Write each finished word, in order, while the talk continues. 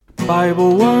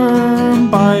Bible Worm,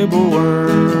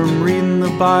 reading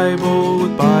the Bible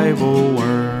with Bible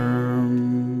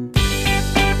Worm.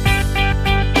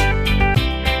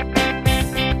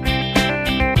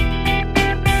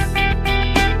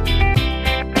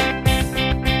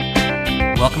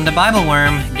 Welcome to Bible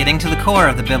Worm, getting to the core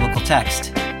of the biblical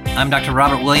text. I'm Dr.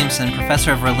 Robert Williamson,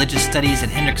 professor of religious studies at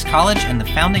Hendrix College and the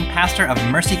founding pastor of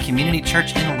Mercy Community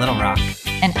Church in Little Rock.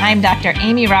 And I'm Dr.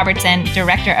 Amy Robertson,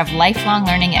 Director of Lifelong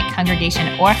Learning at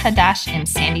Congregation Or Hadash in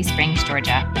Sandy Springs,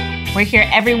 Georgia. We're here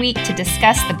every week to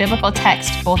discuss the biblical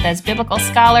text, both as biblical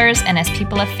scholars and as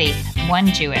people of faith, one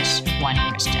Jewish, one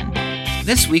Christian.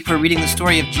 This week we're reading the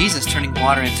story of Jesus turning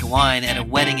water into wine at a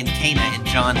wedding in Cana in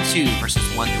John 2, verses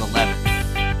 1 to 11.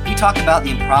 We talk about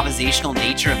the improvisational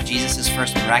nature of Jesus'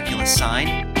 first miraculous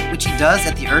sign, which he does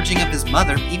at the urging of his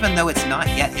mother, even though it's not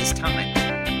yet his time.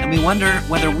 And we wonder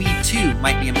whether we, too,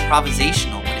 might be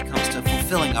improvisational when it comes to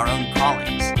fulfilling our own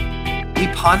callings. We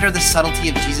ponder the subtlety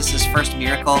of Jesus' first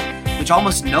miracle, which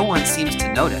almost no one seems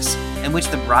to notice, and which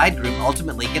the bridegroom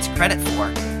ultimately gets credit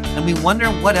for. And we wonder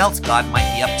what else God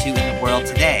might be up to in the world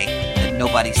today that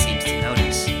nobody seems to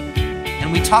notice.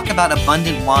 And we talk about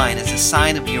abundant wine as a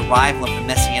sign of the arrival of the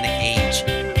Messianic age,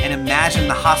 and imagine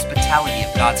the hospitality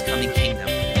of God's coming kingdom,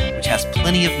 which has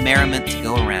plenty of merriment to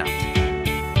go around.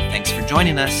 Thanks for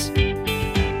joining us.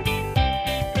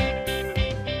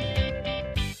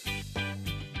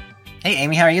 Hey,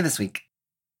 Amy, how are you this week?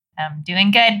 I'm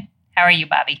doing good. How are you,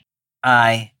 Bobby?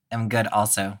 I am good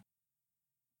also.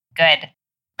 Good.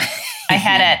 I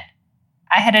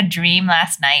had a dream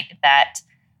last night that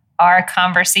our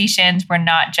conversations were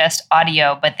not just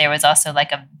audio, but there was also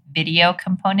like a video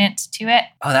component to it.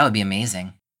 Oh, that would be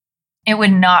amazing. It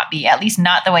would not be, at least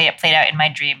not the way it played out in my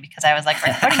dream, because I was like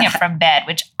recording it from bed,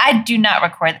 which I do not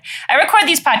record. I record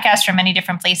these podcasts from many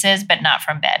different places, but not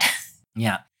from bed.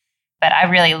 Yeah. But I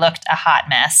really looked a hot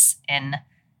mess in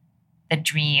the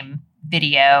dream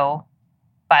video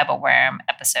Bible Worm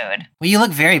episode. Well, you look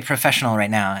very professional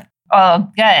right now.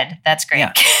 Oh, good. That's great.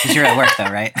 Yeah, because you're at work though,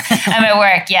 right? I'm at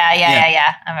work.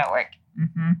 Yeah. I'm at work.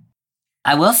 Mm-hmm.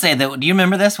 I will say that, do you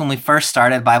remember this? When we first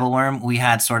started Bible Worm, we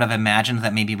had sort of imagined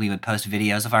that maybe we would post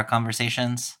videos of our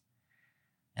conversations.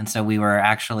 And so we were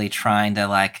actually trying to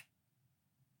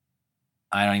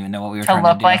I don't even know what we were trying to do.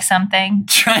 To look like something?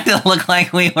 Trying to look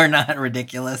like we were not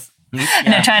ridiculous. Yeah.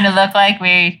 No, trying to look like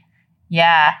I'm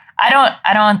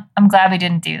glad we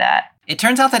didn't do that. It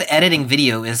turns out that editing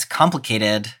video is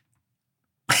complicated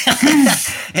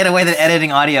in a way that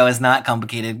editing audio is not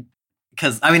complicated.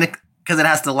 Because it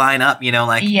has to line up,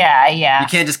 Yeah. You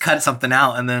can't just cut something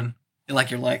out and then you're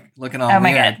looking all weird. Oh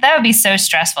my God. That would be so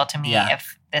stressful to me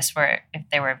if there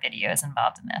were videos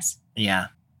involved in this. Yeah.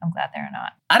 I'm glad there are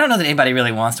not. I don't know that anybody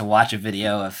really wants to watch a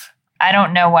video of I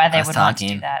don't know why they would want to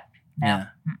talking. do that. No. Yeah.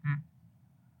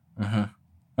 Mm-hmm.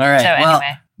 All right. So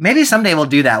anyway. Maybe someday we'll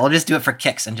do that. We'll just do it for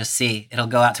kicks and just see. It'll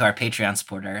go out to our Patreon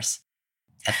supporters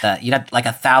at you'd have like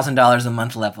 $1,000 a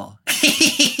month level.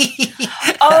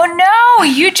 Oh no,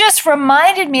 you just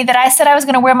reminded me that I said I was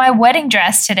going to wear my wedding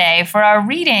dress today for our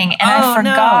reading, and I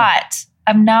forgot. No.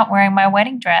 I'm not wearing my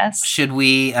wedding dress. Should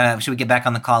we get back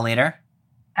on the call later?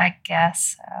 I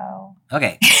guess so.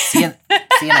 Okay. See you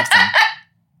next time.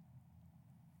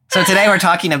 So today we're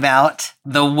talking about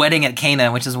the wedding at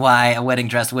Cana, which is why a wedding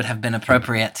dress would have been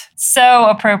appropriate. So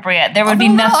appropriate. There would be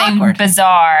nothing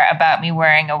bizarre about me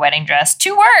wearing a wedding dress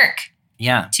to work.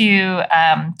 Yeah. To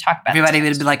talk about everybody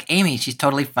would be like, Amy, she's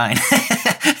totally fine.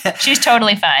 She's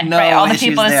totally fine. No right? All the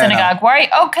people in the synagogue. No. Why are you?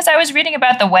 Oh, because I was reading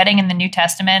about the wedding in the New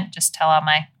Testament. Just tell all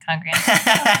my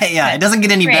congregants. Yeah, it doesn't get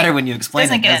any better when you explain it.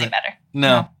 Doesn't get any better.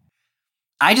 No.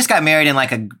 I just got married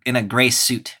in a gray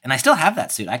suit, and I still have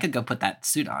that suit. I could go put that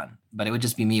suit on, but it would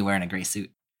just be me wearing a gray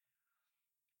suit.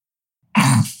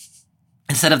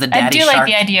 Instead of the Daddy Shark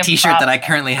t-shirt that I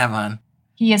currently have on.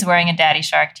 He is wearing a Daddy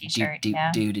Shark t-shirt.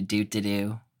 Yeah.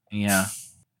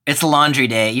 It's laundry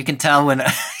day. You can tell when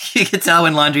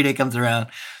laundry day comes around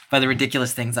by the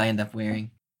ridiculous things I end up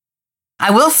wearing. I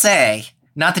will say,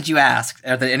 not that you asked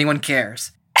or that anyone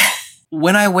cares,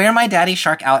 when I wear my Daddy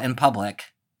Shark out in public,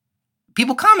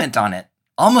 people comment on it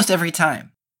almost every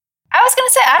time. I was going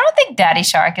to say, I don't think Daddy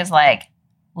Shark is like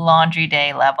laundry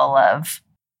day level of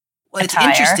Well, it's attire.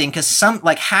 Interesting because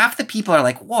half the people are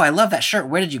like, whoa, I love that shirt.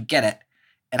 Where did you get it?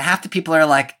 And half the people are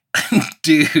like,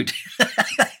 dude,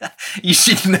 you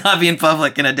should not be in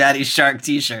public in a Daddy Shark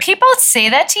t-shirt. People say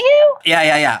that to you?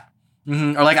 Yeah.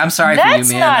 Mm-hmm. Or I'm sorry for you,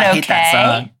 man. I hate that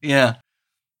song. Yeah.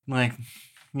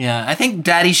 I think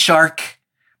Daddy Shark,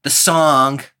 the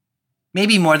song,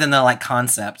 maybe more than the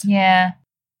concept. Yeah.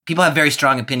 People have very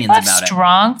strong opinions about it.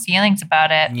 Strong feelings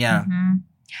about it. Yeah. Mm-hmm.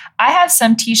 I have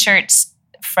some T-shirts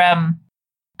from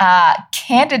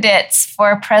candidates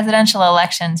for presidential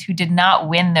elections who did not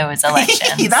win those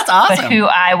elections. That's awesome. But who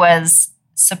I was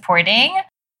supporting.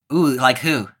 Ooh, like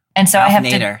who? And so Ralph I have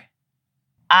Nader.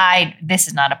 this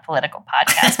is not a political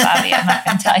podcast, Bobby. I'm not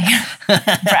going to tell you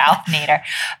Ralph Nader.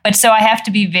 But so I have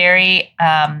to be very,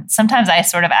 sometimes I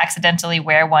sort of accidentally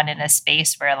wear one in a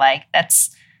space where like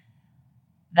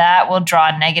that will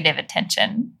draw negative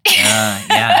attention.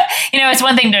 Yeah. It's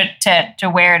one thing to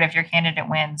wear it if your candidate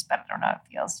wins, but I don't know how it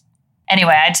feels.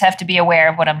 Anyway, I just have to be aware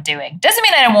of what I'm doing. Doesn't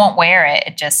mean I won't wear it.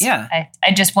 It just, I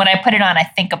just, when I put it on, I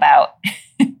think about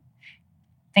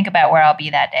where I'll be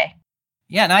that day.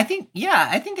 Yeah, no, I think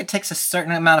it takes a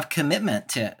certain amount of commitment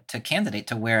to candidate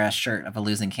to wear a shirt of a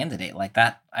losing candidate like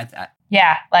that.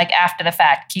 Yeah, like after the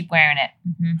fact, keep wearing it.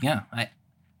 Mm-hmm. Yeah,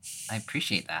 I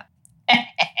appreciate that.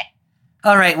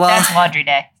 All right, well, that's laundry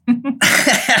day.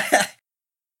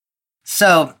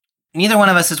 So neither one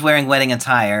of us is wearing wedding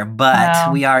attire,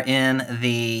 but we are in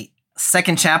the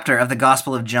second chapter of the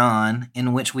Gospel of John,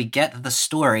 in which we get the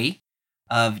story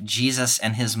of Jesus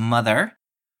and his mother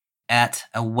at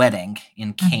a wedding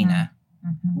in Cana.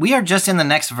 Mm-hmm. We are just in the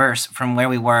next verse from where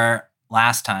we were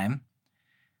last time.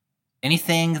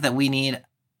 Anything that we need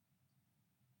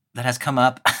that has come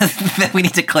up that we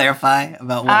need to clarify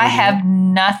about what I have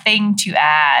nothing to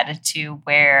add to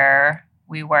where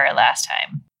we were last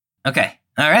time. Okay.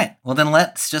 All right. Well, then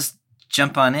let's just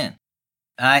jump on in.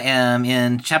 I am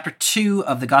in chapter 2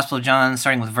 of the Gospel of John,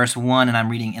 starting with verse 1, and I'm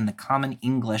reading in the Common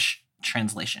English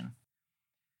translation.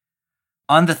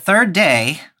 On the third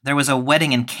day, there was a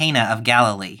wedding in Cana of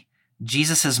Galilee.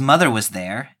 Jesus' mother was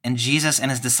there, and Jesus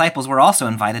and his disciples were also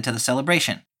invited to the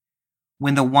celebration.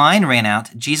 When the wine ran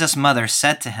out, Jesus' mother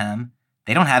said to him,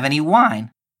 "They don't have any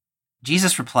wine."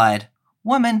 Jesus replied,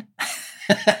 "Woman."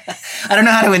 I don't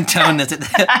know how to intone this.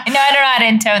 I don't know how to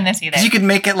intone this either. You could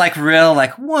make it like real,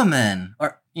 like woman,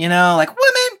 or, like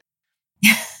woman.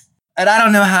 And I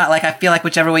don't know how, like, I feel like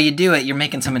whichever way you do it, you're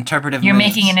making some interpretive You're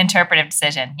moves. making an interpretive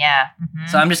decision, yeah. Mm-hmm.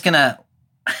 So I'm just going to...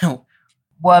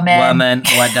 Woman,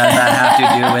 what does that have to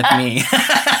do with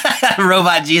me?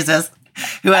 Robot Jesus,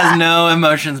 who has no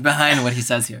emotions behind what he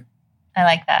says here. I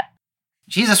like that.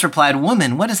 Jesus replied,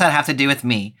 "Woman, what does that have to do with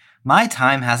me? My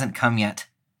time hasn't come yet."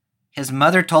 His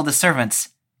mother told the servants,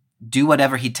 "Do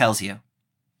whatever he tells you."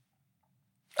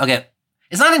 Okay,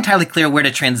 it's not entirely clear where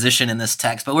to transition in this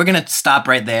text, but we're going to stop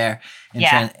right there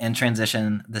and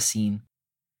transition the scene.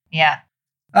 Yeah.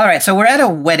 All right, so we're at a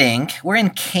wedding. We're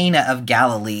in Cana of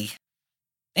Galilee.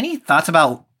 Any thoughts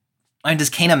about, does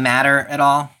Cana matter at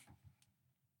all?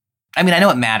 I mean, I know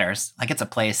it matters. Like, it's a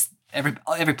place. Every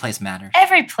place matters.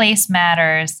 Every place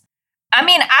matters. I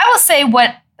mean, I will say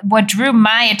what drew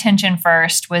my attention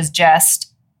first was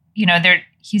just,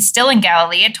 he's still in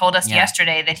Galilee. It told us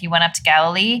yesterday that he went up to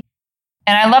Galilee.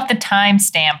 And I love the time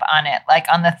stamp on it, like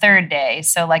on the third day.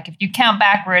 So like if you count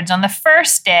backwards, on the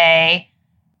first day,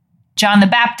 John the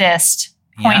Baptist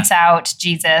points out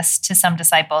Jesus to some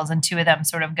disciples, and two of them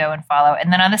sort of go and follow.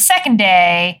 And then on the second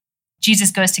day,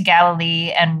 Jesus goes to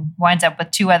Galilee and winds up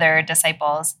with two other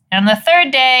disciples. And on the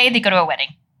third day, they go to a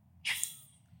wedding.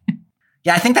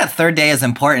 Yeah, I think that third day is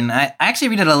important. I actually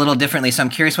read it a little differently, so I'm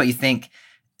curious what you think.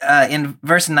 In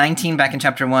verse 19, back in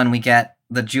chapter 1, we get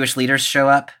the Jewish leaders show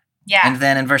up. Yeah. And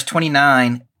then in verse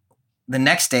 29, the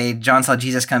next day, John saw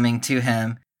Jesus coming to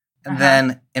him. And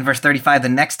then in verse 35, the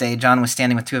next day, John was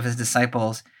standing with two of his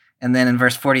disciples. And then in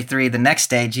verse 43, the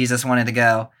next day, Jesus wanted to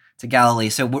go to Galilee.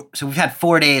 So we've had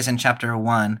 4 days in chapter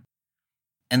 1.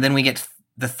 And then we get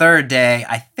the third day,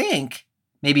 I think,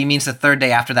 maybe means the third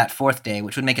day after that fourth day,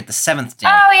 which would make it the seventh day.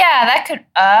 Oh, yeah, that could...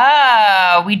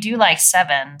 Oh, we do like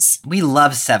sevens. We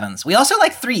love sevens. We also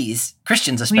like threes.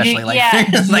 Christians especially like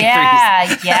threes.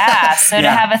 Yeah. So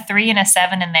to have a 3 and a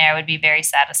 7 in there would be very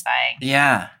satisfying.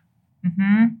 Yeah.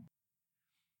 Mm-hmm.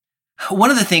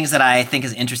 One of the things that I think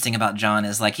is interesting about John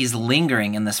is like he's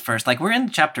lingering in this first... Like we're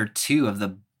in chapter 2 of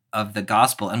the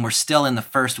gospel, and we're still in the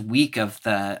first week of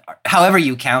the, however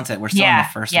you count it, we're still in the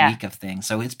first week of things.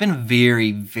 So it's been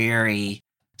very, very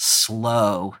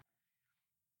slow.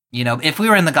 If we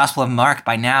were in the Gospel of Mark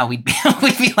by now, we'd be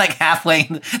like halfway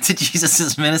to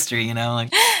Jesus's ministry,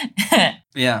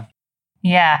 Yeah.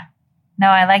 Yeah. No,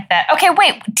 I like that. Okay,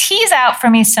 wait, tease out for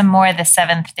me some more the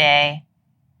seventh day.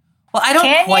 Well, I don't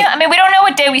Can you? I mean, we don't know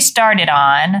what day we started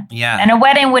on. Yeah. And a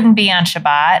wedding wouldn't be on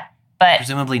Shabbat, but...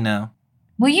 Presumably no.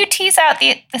 Will you tease out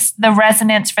the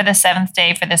resonance for the seventh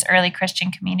day for this early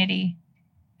Christian community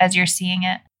as you're seeing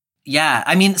it? Yeah,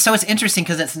 I mean, so it's interesting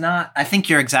because it's not, I think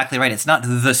you're exactly right. It's not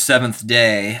the seventh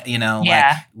day,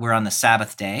 like we're on the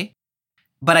Sabbath day.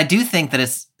 But I do think that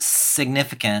it's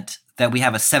significant that we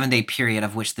have a 7-day period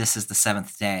of which this is the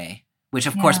seventh day, which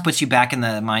of course Yeah. puts you back in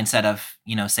the mindset of,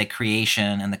 say,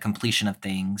 creation and the completion of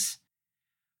things.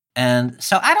 And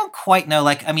so I don't quite know,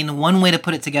 one way to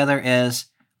put it together is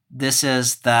this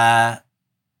is the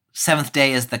seventh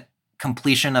day is the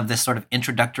completion of this sort of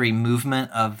introductory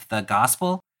movement of the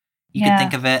gospel. You could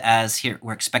think of it as here,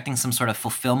 we're expecting some sort of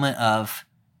fulfillment of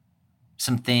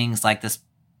some things like this.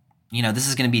 This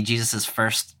is going to be Jesus's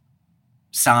first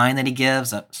sign that he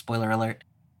gives. Spoiler alert.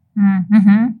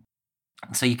 Mm-hmm.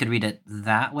 So you could read it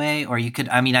that way, or you could,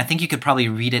 I think you could probably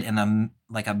read it in a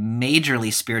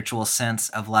majorly spiritual sense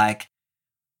of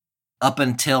up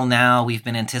until now, we've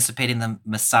been anticipating the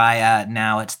Messiah.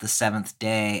 Now it's the seventh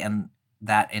day, and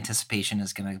that anticipation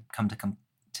is going to come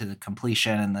to the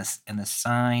completion in this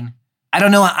sign. I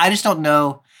don't know. I just don't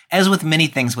know. As with many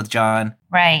things with John,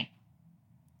 Right.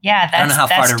 Yeah, I don't know how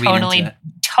far to read into it.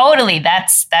 Totally.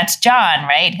 That's John,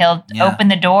 right? He'll Yeah. open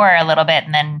the door a little bit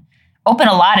and then open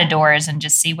a lot of doors and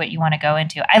just see what you want to go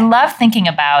into. I love thinking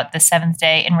about the seventh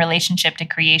day in relationship to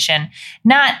creation.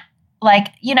 Not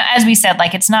as we said,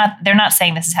 they're not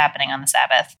saying this is happening on the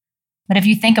Sabbath. But if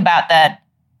you think about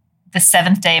the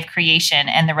seventh day of creation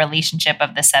and the relationship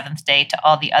of the seventh day to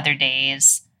all the other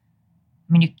days,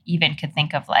 you even could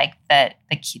think of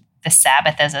the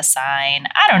Sabbath as a sign.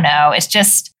 I don't know. It's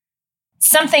just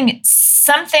something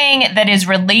that is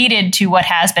related to what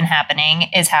has been happening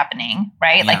is happening,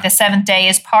 right? Yeah. The seventh day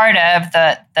is part of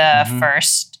the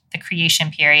the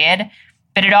creation period,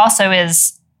 but it also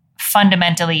is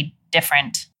fundamentally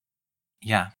different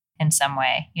Yeah. in some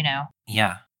way,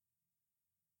 Yeah.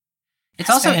 It's That's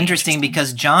also very interesting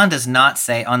because John does not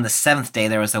say on the seventh day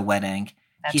there was a wedding.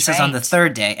 That's He says on the right.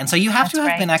 third day. And so you have to That's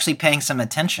have been right. actually paying some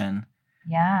attention.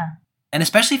 Yeah. And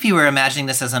especially if you were imagining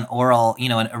this as an oral,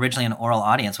 originally an oral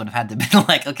audience would have had to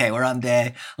be okay, we're on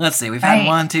day. Let's see, we've Right. had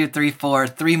 1, 2, 3, 4,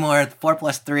 3 more, 4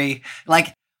 plus 3. It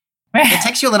Right.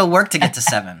 takes you a little work to get to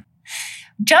 7.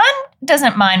 John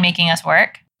doesn't mind making us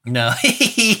work. No,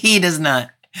 he does not.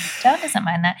 John doesn't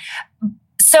mind that.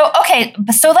 So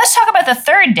let's talk about the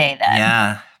third day then.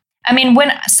 Yeah.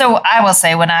 I will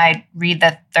say when I read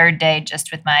the third day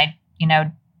just with my,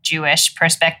 Jewish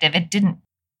perspective, it didn't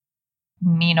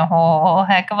mean a whole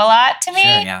heck of a lot to me.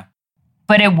 Sure, yeah.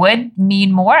 But it would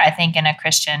mean more, I think, in a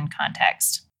Christian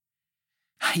context.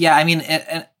 Yeah,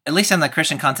 at least in the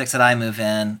Christian context that I move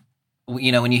in,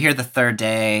 when you hear the third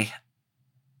day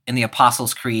in the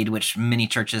Apostles' Creed, which many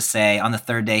churches say, on the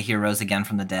third day he arose again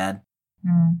from the dead.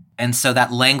 Mm. And so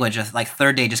that language of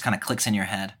third day just kind of clicks in your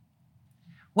head.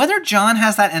 Whether John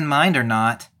has that in mind or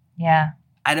not, Yeah,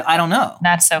 I don't know.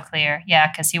 not so clear.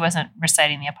 Yeah, because he wasn't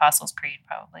reciting the Apostles' Creed,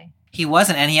 probably. He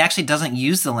wasn't, and he actually doesn't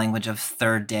use the language of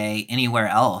third day anywhere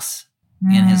else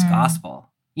in his gospel.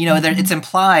 It's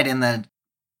implied in the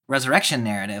resurrection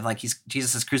narrative,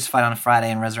 Jesus is crucified on a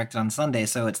Friday and resurrected on Sunday,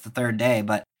 so it's the third day,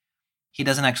 but he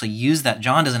doesn't actually use that.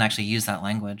 John doesn't actually use that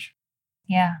language.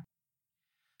 Yeah.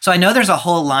 So I know there's a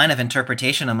whole line of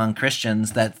interpretation among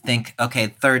Christians that think, okay,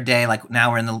 third day,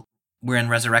 now we're in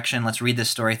resurrection. Let's read this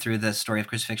story through the story of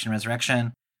crucifixion and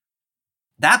resurrection.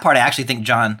 That part, I actually think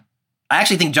John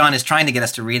is trying to get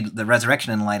us to read the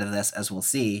resurrection in light of this, as we'll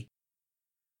see.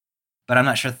 But I'm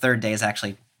not sure third day is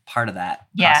actually part of that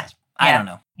process. I don't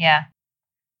know. Yeah.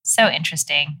 So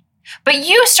interesting. But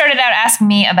you started out asking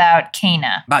me about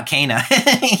Cana. About Cana.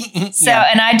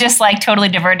 And I just totally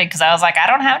diverted because I was I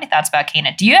don't have any thoughts about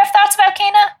Cana. Do you have thoughts about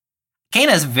Cana?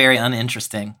 Cana is very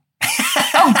uninteresting.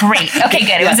 Oh, great. Okay,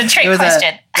 good. It was a trick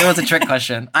question. It was a trick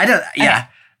question. I don't. Yeah.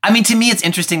 Okay. To me, it's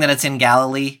interesting that it's in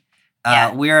Galilee.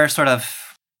 We're sort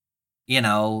of,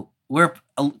 we're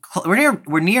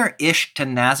near-ish to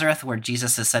Nazareth, where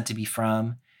Jesus is said to be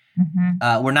from.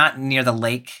 Mm-hmm. We're not near the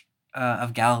lake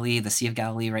of Galilee, the Sea of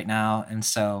Galilee right now, and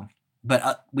so,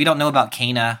 but we don't know about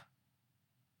Cana.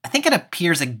 I think it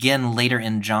appears again later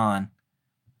in John.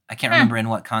 I can't remember in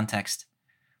what context,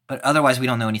 but otherwise we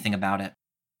don't know anything about it.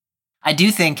 I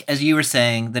do think, as you were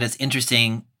saying, that it's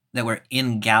interesting that we're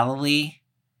in Galilee.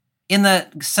 In the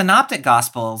Synoptic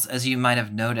Gospels, as you might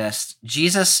have noticed,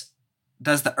 Jesus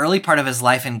does the early part of his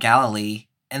life in Galilee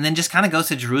and then just kind of goes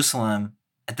to Jerusalem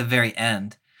at the very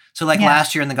end. So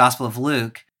last year in the Gospel of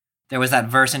Luke, there was that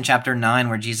verse in chapter 9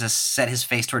 where Jesus set his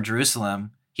face toward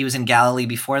Jerusalem. He was in Galilee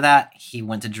before that. He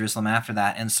went to Jerusalem after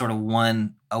that, and sort of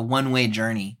a one-way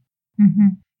journey. Mm-hmm.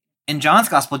 In John's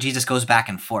Gospel, Jesus goes back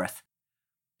and forth.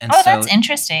 And that's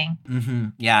interesting.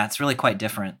 Yeah, it's really quite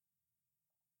different.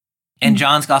 And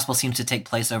John's Gospel seems to take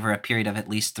place over a period of at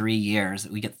least 3 years.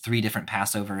 We get 3 different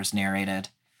Passovers narrated,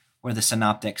 where the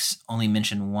Synoptics only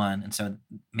mention one. And so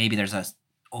maybe there's a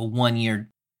 1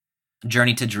 year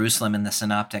journey to Jerusalem in the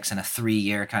Synoptics and a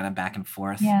 3-year kind of back and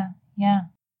forth. Yeah.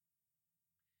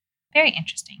 Very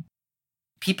interesting.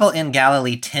 People in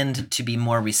Galilee tend to be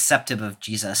more receptive of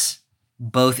Jesus,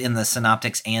 both in the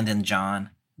Synoptics and in John,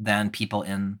 than people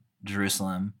in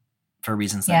Jerusalem, for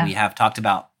reasons that we have talked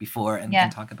about before and can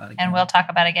talk about again. And we'll talk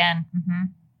about again. Mm-hmm.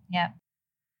 Yeah.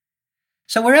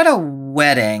 So we're at a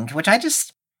wedding, which I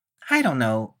don't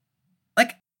know.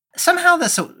 Like, somehow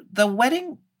the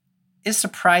wedding is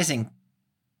surprising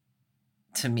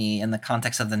to me in the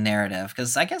context of the narrative,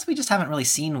 because I guess we just haven't really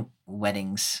seen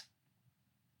weddings.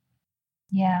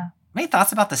 Yeah. Any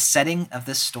thoughts about the setting of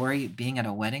this story being at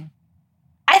a wedding?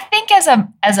 I think as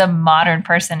a modern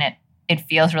person, it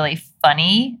feels really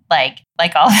funny. Like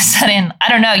all of a sudden, I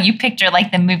don't know, you picture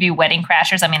like the movie Wedding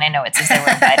Crashers. I mean, I know it says they were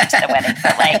invited to the wedding,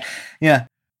 but like, yeah.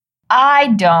 I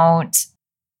don't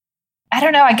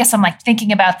know. I guess I'm like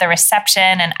thinking about the reception,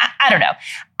 and I don't know.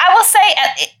 I will say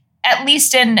at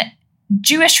least in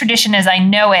Jewish tradition as I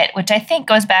know it, which I think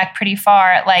goes back pretty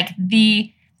far, like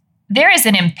there is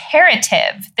an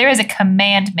imperative, there is a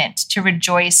commandment to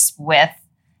rejoice with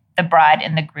the bride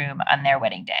and the groom on their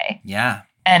wedding day. Yeah.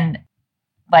 And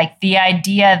like the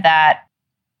idea that,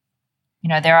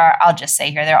 I'll just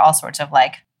say here, there are all sorts of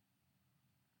like,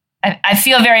 I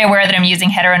feel very aware that I'm using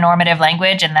heteronormative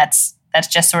language, and that's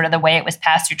just sort of the way it was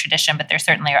passed through tradition, but there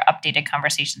certainly are updated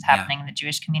conversations happening in the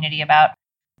Jewish community about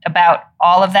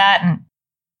all of that.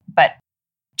 But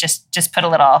just put a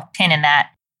little pin in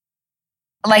that.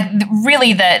 Like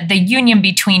really the union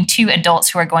between two adults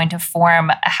who are going to form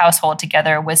a household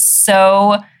together was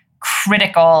so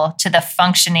critical to the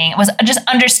functioning. It was just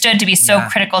understood to be so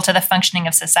critical to the functioning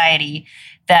of society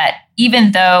that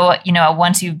even though,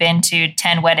 once you've been to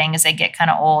 10 weddings, they get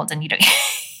kind of old and you don't,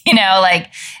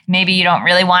 like maybe you don't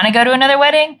really want to go to another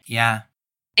wedding. Yeah.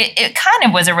 It kind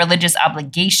of was a religious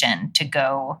obligation to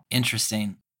go.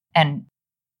 Interesting. And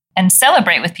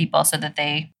celebrate with people so that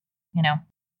they,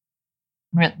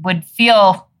 would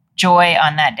feel joy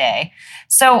on that day.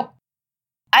 So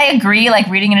I agree, like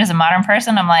reading it as a modern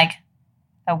person, I'm like,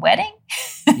 a wedding?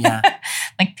 Yeah.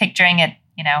 Like picturing it,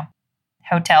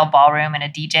 hotel ballroom and a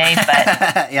DJ,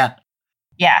 but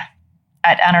yeah.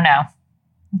 I don't know.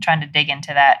 I'm trying to dig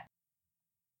into that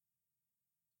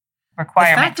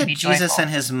requirement to be joyful. The fact that Jesus and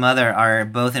his mother are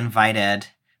both invited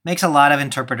makes a lot of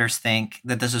interpreters think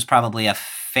that this was probably a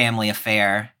family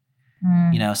affair.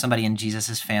 Somebody in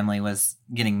Jesus's family was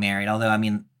getting married, although, I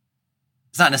mean,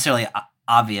 it's not necessarily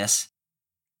obvious.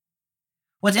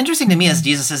 What's interesting to me is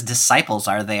Jesus's disciples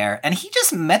are there, and he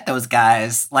just met those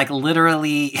guys like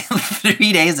literally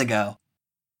 3 days ago.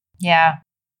 Yeah.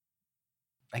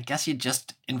 I guess you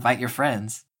just invite your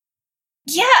friends.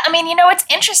 Yeah, I mean, it's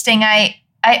interesting. I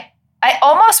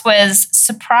almost was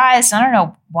surprised, I don't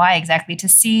know why exactly, to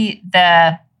see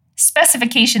the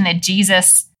specification that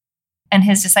Jesus and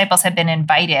his disciples had been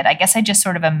invited. I guess I just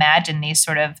sort of imagine these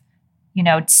sort of,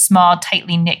 small,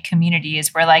 tightly knit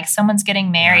communities where like someone's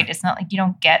getting married. Yeah. It's not like you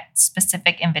don't get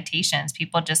specific invitations.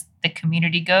 People the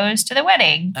community goes to the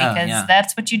wedding because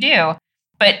that's what you do.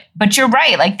 But you're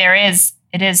right. Like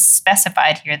it is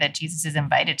specified here that Jesus is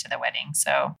invited to the wedding.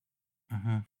 So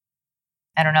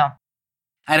I don't know.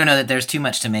 I don't know that there's too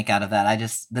much to make out of that.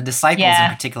 The disciples in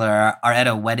particular are at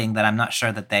a wedding that I'm not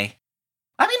sure that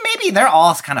maybe they're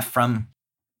all kind of from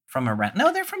around.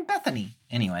 No, they're from Bethany.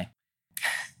 Anyway.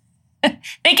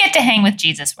 They get to hang with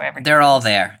Jesus wherever. They're all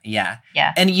there. Yeah.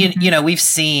 Yeah. And we've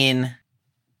seen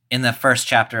in the first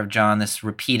chapter of John this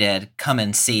repeated come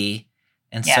and see.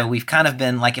 And so we've kind of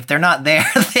been like, if they're not there,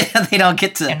 they don't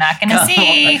get to. They're not going to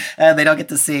see. They don't get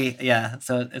to see. Yeah.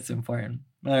 So it's important.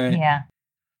 All right. Yeah.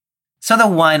 So the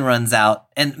wine runs out,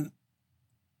 and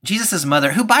Jesus'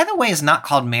 mother, who by the way is not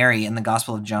called Mary in the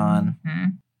Gospel of John.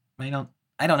 I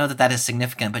don't know that is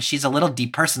significant, but she's a little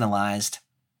depersonalized.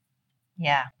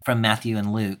 Yeah. From Matthew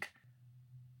and Luke.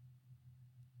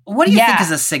 What do you think is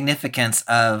the significance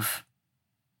of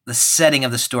the setting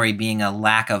of the story being a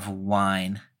lack of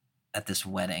wine at this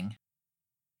wedding?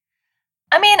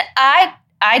 I mean,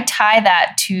 I tie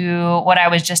that to what I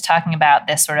was just talking about,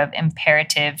 this sort of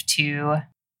imperative to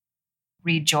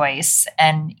rejoice.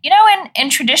 And, in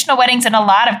traditional weddings in a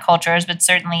lot of cultures, but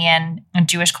certainly in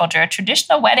Jewish culture, a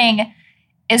traditional wedding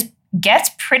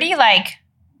gets pretty like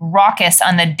raucous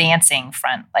on the dancing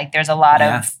front. Like there's a lot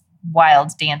of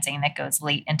wild dancing that goes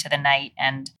late into the night.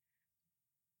 And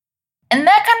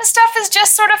that kind of stuff is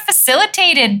just sort of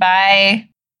facilitated by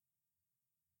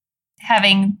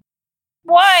having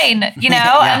wine,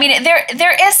 I mean,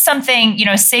 there is something,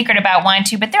 sacred about wine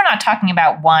too, but they're not talking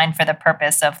about wine for the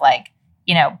purpose of like,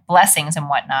 blessings and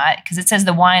whatnot. Because it says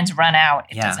the wine's run out.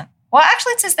 It doesn't. Well,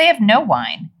 actually it says they have no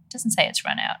wine. doesn't say it's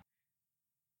run out.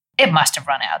 It must have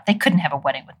run out. They couldn't have a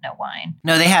wedding with no wine.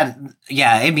 No, they had,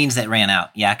 it means that it ran out.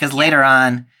 Yeah, because later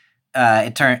on,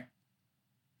 they've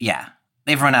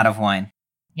run out of wine.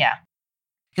 Yeah.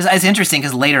 Because it's interesting,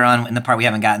 because later on, in the part we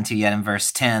haven't gotten to yet, in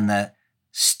verse 10, the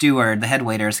steward, the head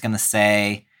waiter, is going to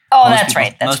say, that's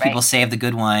right. Most people save the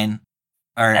good wine,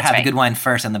 or That's have right. the good wine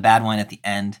first and the bad wine at the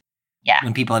end. Yeah.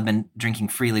 When people have been drinking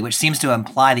freely, which seems to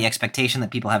imply the expectation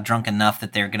that people have drunk enough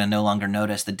that they're going to no longer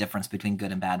notice the difference between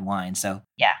good and bad wine. So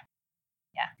Yeah.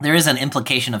 there is an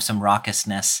implication of some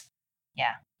raucousness.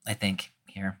 Yeah. I think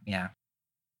here. Yeah.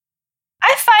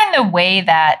 I find the way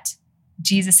that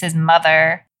Jesus's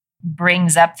mother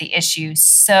brings up the issue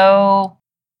so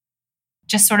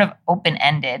just sort of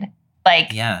open-ended.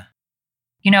 Like, Yeah.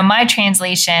 My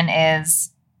translation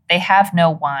is, they have no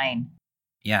wine.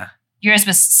 Yeah. Yours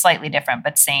was slightly different,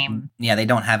 but same Yeah, they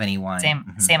don't have any wine.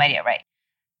 same idea, right?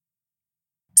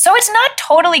 So it's not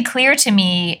totally clear to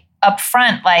me up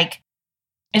front, like,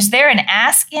 is there an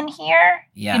ask in here?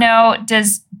 Yeah.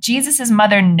 Does Jesus's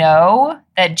mother know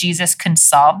that Jesus can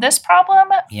solve this problem?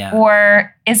 Yeah.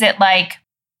 Or is it like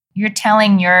you're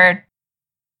telling your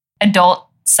adult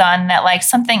son that like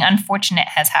something unfortunate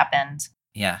has happened?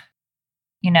 Yeah.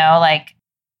 Like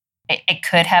it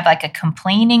could have like a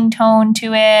complaining tone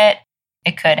to it.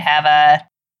 It could have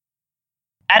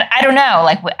I don't know.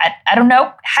 Like, I don't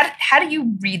know. How do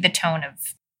you read the tone of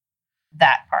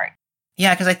that part?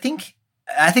 Yeah, because I think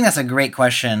that's a great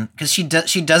question, because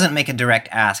she doesn't make a direct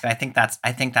ask. I think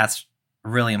that's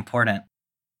really important.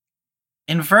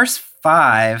 In verse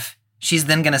 5, she's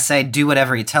then going to say, "Do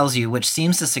whatever he tells you," which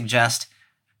seems to suggest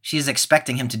she's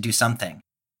expecting him to do something.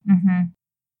 Mm-hmm.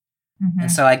 Mm-hmm.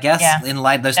 And so I guess in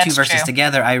light of those two That's verses true.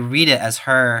 together, I read it as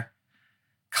her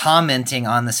commenting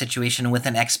on the situation with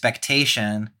an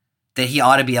expectation that he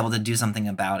ought to be able to do something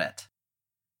about it.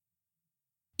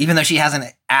 Even though she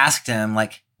hasn't asked him,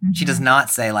 like, she does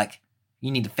not say, like, "You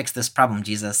need to fix this problem,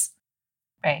 Jesus."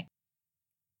 Right.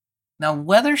 Now,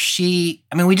 whether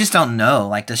we just don't know.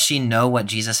 Like, does she know what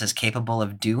Jesus is capable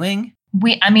of doing?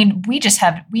 We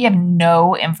have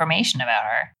no information about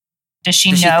her. Does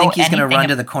she Does she know think he's going to anything run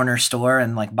to the corner store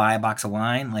and, like, buy a box of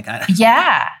wine? Like,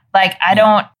 Yeah. Like,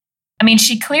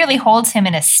 she clearly holds him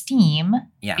in esteem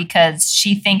Yeah. because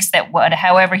she thinks that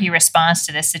however he responds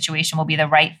to this situation will be the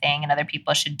right thing and other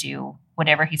people should do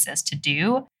whatever he says to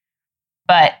do.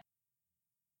 But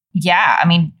yeah,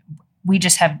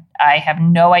 I have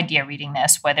no idea reading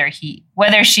this, whether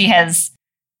she has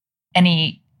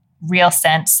any real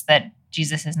sense that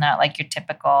Jesus is not like your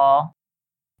typical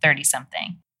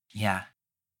 30-something. Yeah.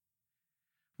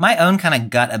 My own kind of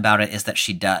gut about it is that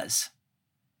she does.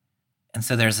 And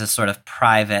so there's this sort of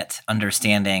private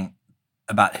understanding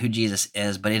about who Jesus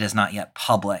is, but it is not yet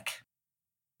public.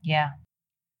 Yeah.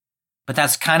 But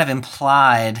that's kind of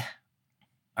implied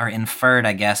or inferred,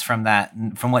 I guess, from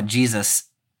what Jesus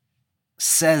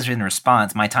says in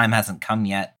response, "My time hasn't come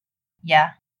yet."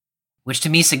 Yeah. Which to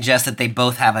me suggests that they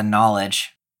both have a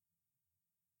knowledge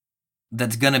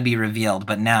that's going to be revealed,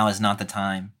 but now is not the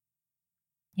time.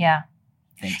 Yeah.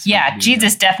 Thanks. Yeah,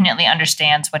 Jesus definitely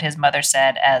understands what his mother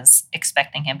said as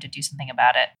expecting him to do something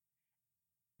about it.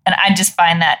 And I just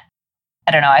find that,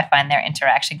 I find their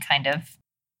interaction kind of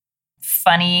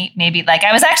funny. Maybe like,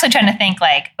 I was actually trying to think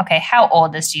like, okay, how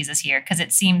old is Jesus here? Because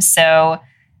it seems so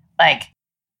like,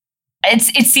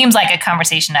 it seems like a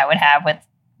conversation I would have with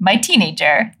my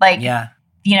teenager. Like, Yeah.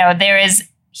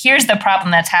 here's the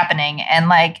problem that's happening. And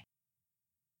like,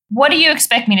 what do you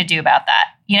expect me to do about that?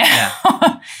 Yeah.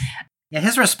 Yeah,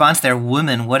 his response there,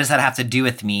 "Woman, what does that have to do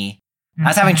with me?" I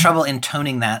was having trouble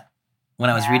intoning that when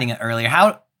I was reading it earlier.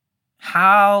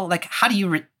 How do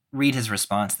you read his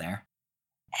response there?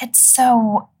 It's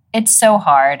so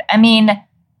hard.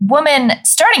 Woman,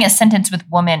 starting a sentence with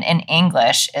woman in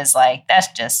English is like, that's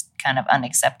just kind of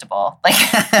unacceptable. Like,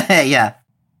 Yeah.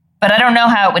 but I don't know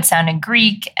how it would sound in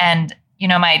Greek. And,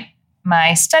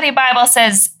 my study Bible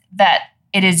says that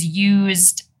it is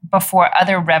used before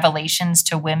other revelations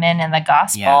to women in the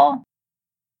gospel. Yeah.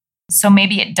 So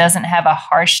maybe it doesn't have a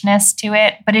harshness to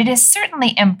it, but it is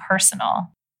certainly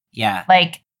impersonal. Yeah.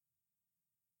 Like,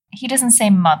 he doesn't say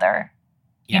mother,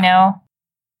 Yeah.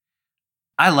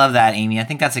 I love that, Amy. I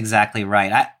think that's exactly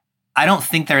right. I don't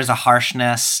think there's a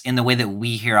harshness in the way that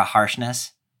we hear a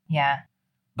harshness. Yeah.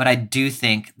 But I do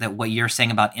think that what you're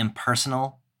saying about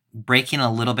impersonal, breaking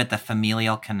a little bit the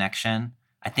familial connection,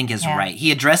 I think is right.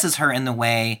 He addresses her in the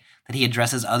way that he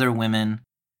addresses other women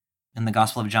in the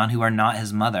Gospel of John who are not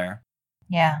his mother.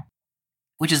 Yeah.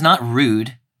 Which is not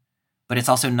rude, but it's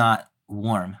also not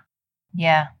warm.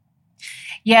 Yeah.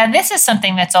 Yeah, this is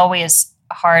something that's always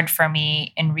hard for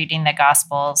me in reading the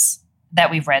Gospels that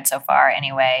we've read so far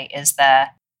anyway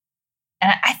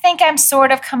and I think I'm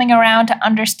sort of coming around to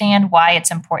understand why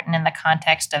it's important in the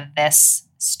context of this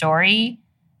story.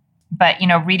 But,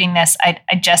 reading this, I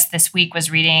just this week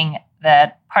was reading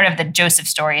the part of the Joseph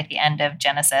story at the end of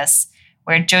Genesis,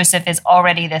 where Joseph is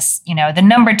already this, the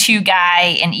number 2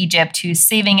 guy in Egypt who's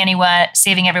saving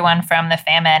everyone from the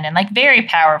famine and very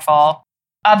powerful,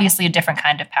 obviously a different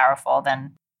kind of powerful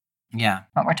than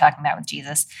what we're talking about with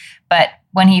Jesus. But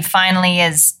when he finally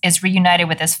is reunited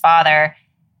with his father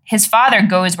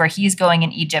goes where he's going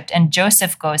in Egypt and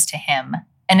Joseph goes to him.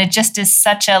 And it just is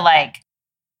such a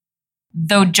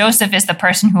though Joseph is the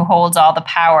person who holds all the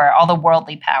power, all the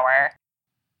worldly power,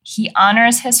 he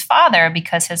honors his father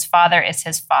because his father is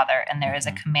his father. And there is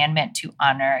a commandment to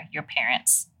honor your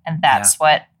parents. And that's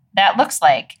what that looks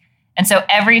like. And so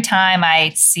every time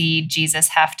I see Jesus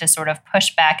have to sort of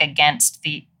push back against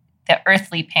the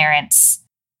earthly parents,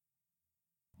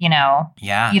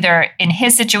 either in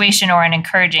his situation or in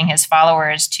encouraging his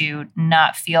followers to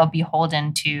not feel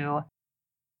beholden to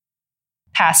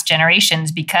past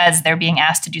generations because they're being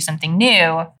asked to do something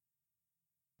new.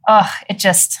 Oh,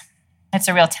 it's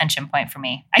a real tension point for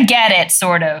me. I get it,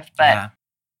 sort of, but.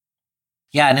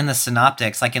 Yeah, and in the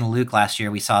synoptics, like in Luke last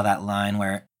year, we saw that line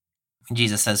where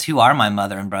Jesus says, "Who are my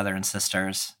mother and brother and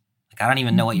sisters?" I don't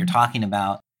even know what you're talking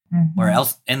about. Mm-hmm. Or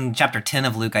else in chapter 10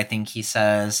 of Luke, I think he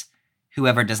says,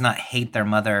 "Whoever does not hate their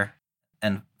mother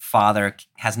and father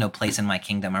has no place in my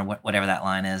kingdom," or whatever that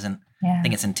line is. And I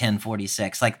think it's in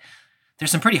 10:46.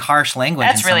 There's some pretty harsh language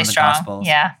in some of the Gospels.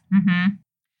 Yeah. Mm-hmm.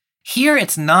 Here,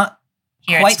 it's not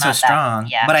quite so strong,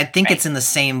 but I think it's in the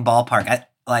same ballpark.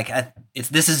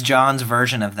 This is John's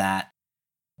version of that.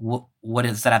 What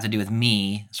does that have to do with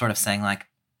me? Sort of saying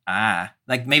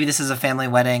maybe this is a family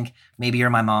wedding. Maybe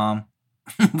you're my mom,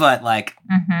 but I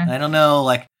don't know.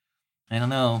 I don't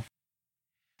know.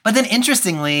 But then,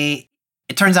 interestingly,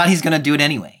 it turns out he's going to do it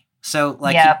anyway. So,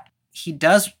 he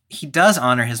does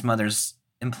honor his mother's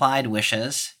implied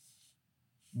wishes,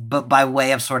 but by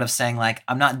way of sort of saying,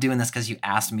 I'm not doing this because you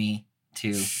asked me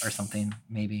to, or something,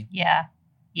 maybe. Yeah.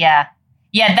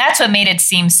 That's what made it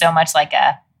seem so much like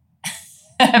a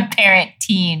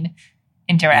parent-teen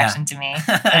interaction to me.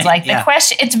 It's the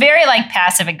question, it's very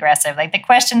passive aggressive. The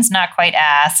question's not quite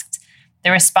asked.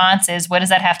 The response is, what does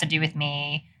that have to do with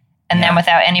me? And then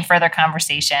without any further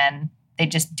conversation, they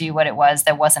just do what it was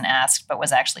that wasn't asked, but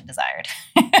was actually desired.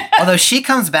 Although she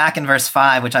comes back in verse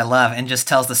 5, which I love, and just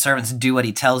tells the servants, do what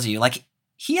he tells you.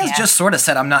 He has just sort of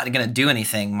said, I'm not going to do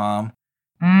anything, Mom,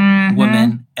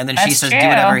 woman. And then she says, do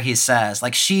whatever he says.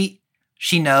 She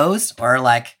knows,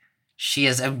 or she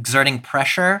is exerting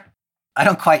pressure. I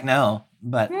don't quite know,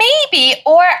 but. Maybe,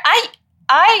 or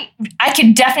I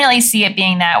could definitely see it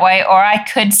being that way, or I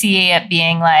could see it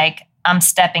being I'm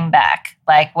stepping back.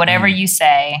 Whatever you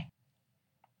say.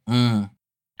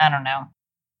 I don't know.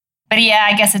 But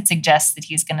I guess it suggests that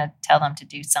he's going to tell them to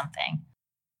do something.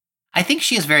 I think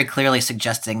she is very clearly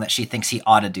suggesting that she thinks he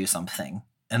ought to do something.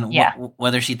 And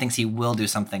whether she thinks he will do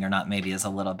something or not maybe is a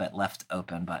little bit left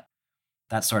open. But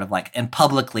that's sort of and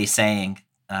publicly saying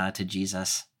to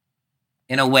Jesus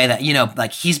in a way that,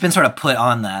 he's been sort of put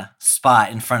on the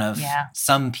spot in front of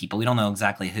some people. We don't know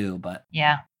exactly who, but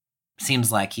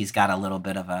seems like he's got a little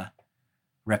bit of a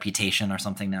reputation or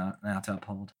something now to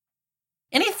uphold.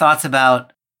 Any thoughts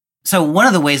about, so one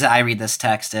of the ways that I read this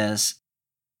text is,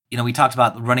 we talked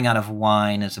about running out of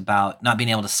wine is about not being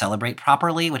able to celebrate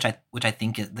properly, which I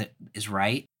think is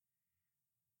right.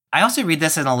 I also read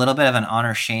this in a little bit of an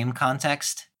honor-shame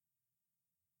context.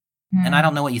 And I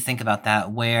don't know what you think about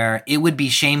that, where it would be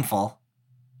shameful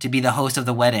to be the host of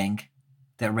the wedding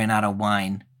that ran out of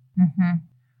wine. Mm-hmm.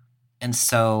 And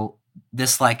so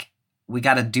this, we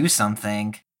got to do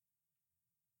something.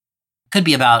 Could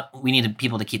be about we need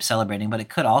people to keep celebrating, but it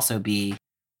could also be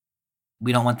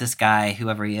we don't want this guy,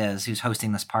 whoever he is, who's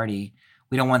hosting this party,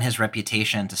 we don't want his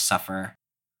reputation to suffer.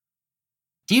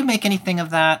 Do you make anything of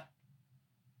that?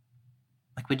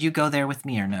 Would you go there with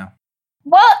me or no?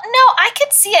 Well, no, I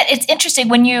could see it. It's interesting.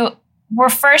 When you were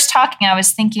first talking, I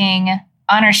was thinking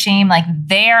honor shame,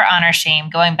 their honor shame,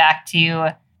 going back to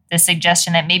the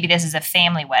suggestion that maybe this is a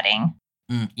family wedding.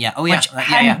 Yeah. Oh, which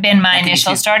hadn't been my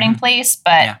initial starting place,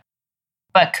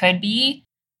 but could be.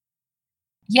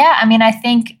 Yeah, I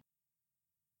think,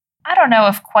 I don't know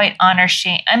if quite honor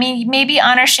shame. Maybe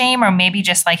honor shame, or maybe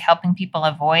just helping people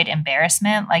avoid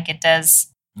embarrassment, it does.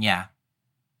 Yeah.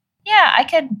 Yeah,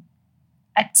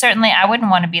 I wouldn't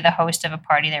want to be the host of a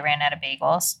party that ran out of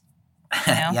bagels.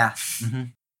 Yeah. Mm-hmm.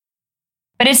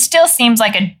 But it still seems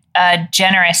like a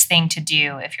generous thing to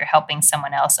do if you're helping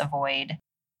someone else avoid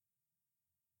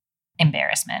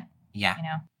embarrassment, Yeah. you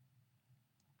know?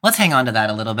 Let's hang on to that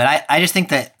a little bit. I just think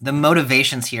that the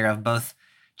motivations here of both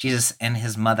Jesus and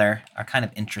his mother are kind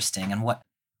of interesting. And what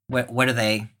do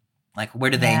they, like,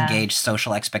 where do they Yeah. engage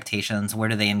social expectations? Where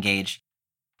do they engage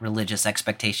religious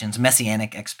expectations,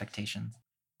 messianic expectations?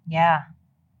 Yeah.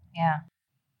 Yeah.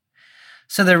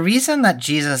 So the reason that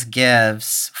Jesus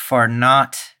gives for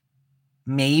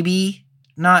maybe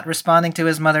not responding to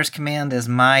his mother's command is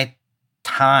my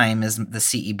time is the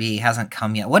CEB hasn't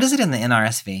come yet. What is it in the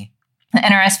NRSV? The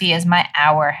NRSV is my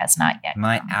hour has not yet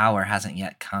My come. hour hasn't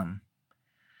yet come.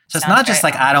 So it's Sounds not just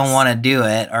very like, I don't ominous. want to do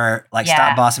it, or like, Yeah.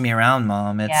 stop bossing me around,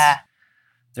 Mom. It's Yeah.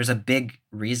 There's a big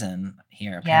reason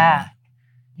here, Yeah. apparently.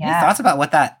 Any Yeah. thoughts about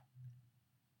what that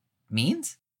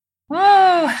means?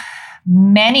 Woo.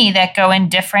 Many that go in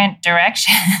different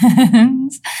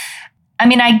directions. I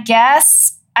mean, I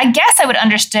guess I would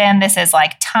understand this as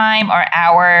like time or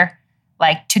hour,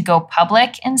 like to go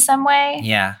public in some way.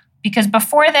 Yeah. Because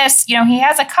before this, you know, he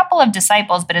has a couple of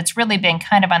disciples, but it's really been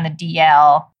kind of on the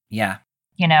DL, Yeah.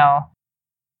 you know.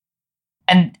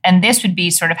 And this would be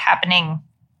sort of happening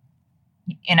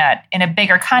in a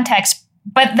bigger context.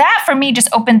 But that for me just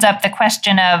opens up the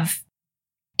question of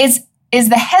is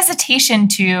the hesitation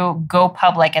to go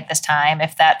public at this time,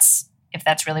 if that's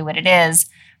really what it is,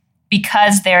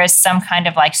 because there is some kind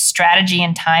of like strategy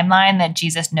and timeline that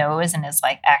Jesus knows and is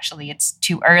like, actually it's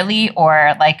too early,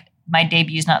 or like my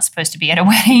debut is not supposed to be at a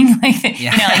wedding. Like,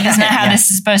 Yeah. you know, like that's not how Yeah. this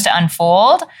is supposed to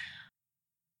unfold.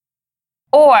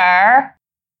 Or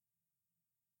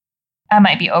I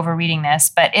might be overreading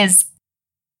this, but is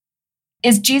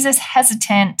Jesus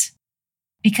hesitant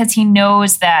because he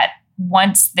knows that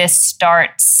once this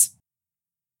starts,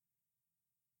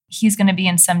 he's going to be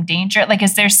in some danger? Like,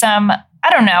 is there some, I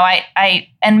don't know.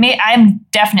 I'm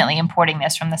definitely importing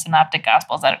this from the Synoptic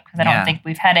Gospels because I don't Yeah. think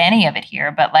we've had any of it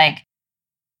here, but like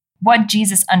what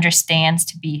Jesus understands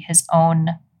to be his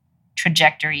own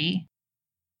trajectory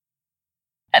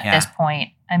at Yeah. this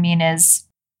point, I mean, it's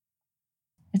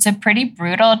a pretty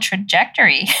brutal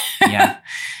trajectory. Yeah.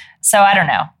 So I don't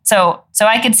know. So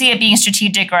I could see it being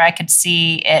strategic, or I could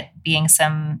see it being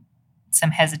some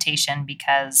hesitation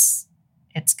because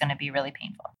it's going to be really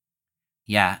painful.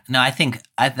 Yeah. No, I think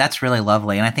that's really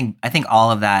lovely. And I think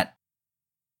all of that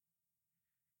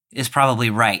is probably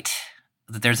right.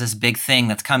 That there's this big thing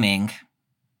that's coming,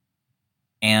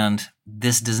 and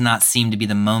this does not seem to be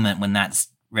the moment when that's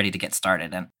ready to get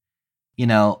started. And, you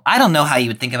know, I don't know how you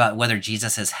would think about whether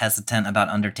Jesus is hesitant about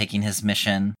undertaking his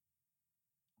mission,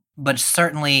 but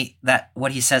certainly that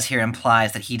what he says here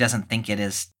implies that he doesn't think it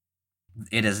is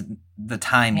the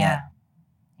time yet.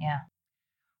 Yeah.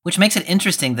 Which makes it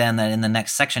interesting then that in the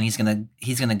next section he's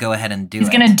gonna go ahead and do it. He's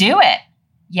going to do it.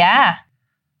 Yeah.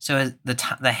 So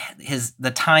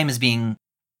the time is being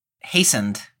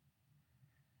hastened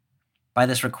by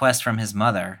this request from his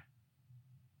mother.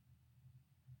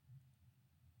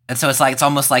 And so it's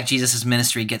almost like Jesus'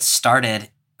 ministry gets started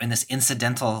in this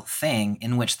incidental thing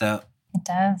in which It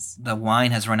does. the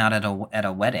wine has run out at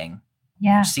a wedding.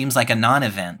 Yeah. Which seems like a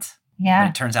non-event, but Yeah.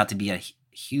 it turns out to be a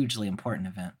hugely important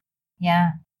event.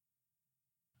 Yeah.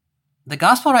 The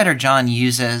gospel writer John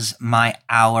uses my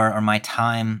hour or my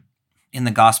time in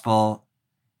the gospel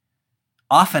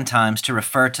oftentimes to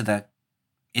refer to the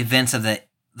events of the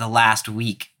last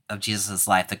week of Jesus'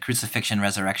 life, the crucifixion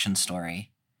resurrection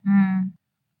story. Mm.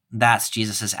 That's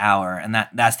Jesus' hour, and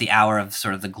that's the hour of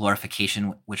sort of the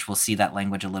glorification, which we'll see that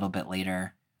language a little bit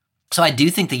later. So I do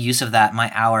think the use of that,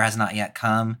 my hour has not yet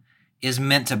come, is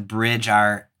meant to bridge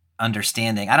our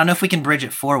understanding. I don't know if we can bridge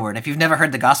it forward. If you've never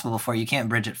heard the gospel before, you can't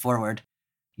bridge it forward,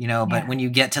 you know, but Yeah. when you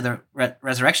get to the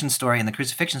resurrection story and the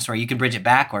crucifixion story, you can bridge it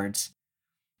backwards.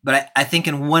 But I think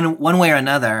in one way or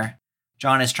another,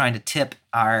 John is trying to tip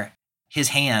his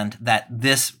hand that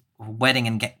this wedding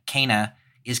in Cana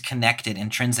is connected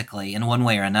intrinsically in one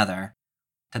way or another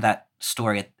to that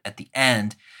story at the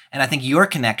end. And I think your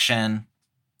connection,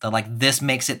 this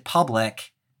makes it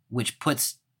public, which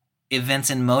puts events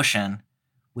in motion,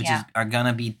 which are going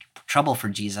to be trouble for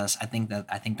Jesus. I think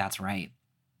that's right.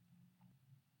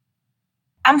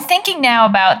 I'm thinking now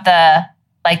about that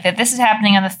this is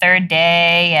happening on the third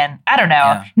day, and I don't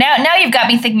know. Yeah. Now you've got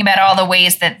me thinking about all the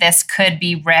ways that this could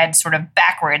be read sort of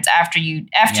backwards after you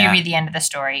read the end of the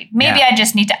story. Maybe I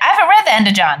just need to. I haven't read the end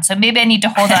of John, so maybe I need to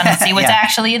hold on and see what's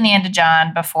actually in the end of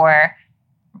John before,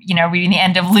 reading the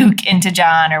end of Luke into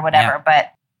John or whatever. Yeah.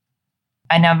 But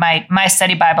I know my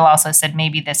study Bible also said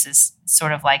maybe this is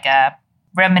sort of like a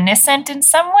reminiscent in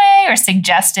some way or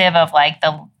suggestive of like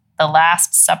the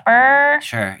Last Supper.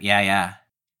 Sure. Yeah.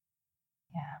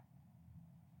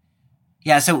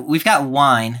 Yeah, so we've got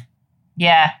wine.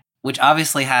 Yeah. which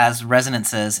obviously has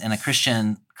resonances in a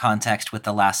Christian context with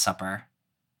the Last Supper.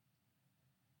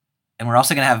 And we're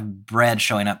also going to have bread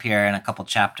showing up here in a couple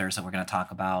chapters that we're going to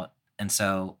talk about. And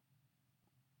so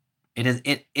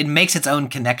it makes its own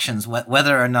connections,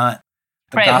 whether or not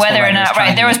the right, gospel whether or writer is not, trying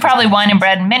right. to There was make this probably wine connection. and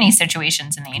bread in many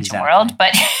situations in the ancient Exactly. world,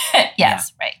 but yes, Yeah.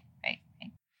 right.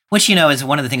 Which, is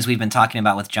one of the things we've been talking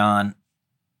about with John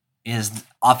is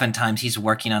oftentimes he's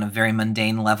working on a very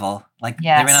mundane level. Like they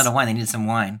Yes. ran out of wine, they needed some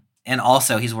wine. And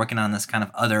also he's working on this kind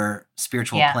of other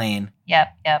spiritual Yeah. plane.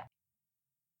 Yep.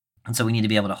 And so we need to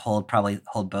be able to hold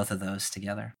both of those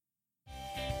together.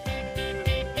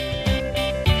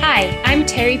 Hi, I'm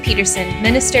Terry Peterson,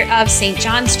 minister of St.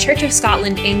 John's Church of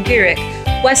Scotland in Gourock,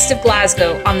 west of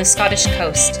Glasgow on the Scottish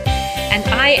coast. And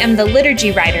I am the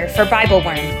liturgy writer for Bible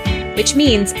Worm, which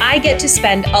means I get to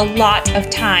spend a lot of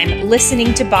time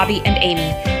listening to Bobby and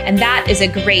Amy, and that is a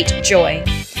great joy.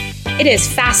 It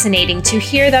is fascinating to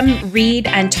hear them read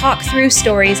and talk through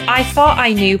stories I thought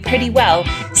I knew pretty well,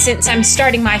 since I'm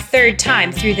starting my third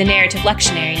time through the narrative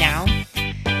lectionary now.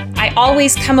 I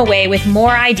always come away with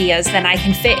more ideas than I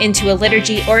can fit into a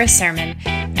liturgy or a sermon,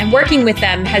 and working with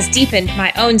them has deepened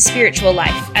my own spiritual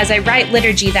life as I write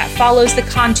liturgy that follows the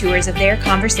contours of their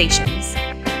conversations.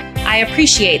 I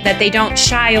appreciate that they don't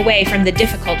shy away from the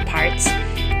difficult parts,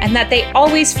 and that they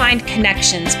always find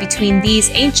connections between these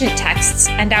ancient texts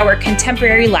and our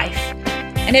contemporary life.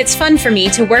 And it's fun for me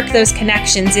to work those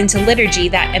connections into liturgy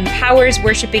that empowers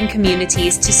worshiping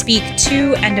communities to speak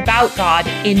to and about God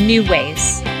in new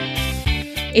ways.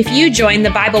 If you join the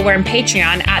Bible Worm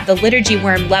Patreon at the Liturgy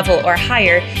Worm level or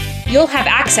higher, you'll have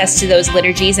access to those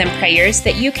liturgies and prayers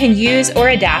that you can use or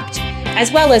adapt,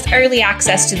 as well as early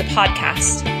access to the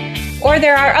podcast. Or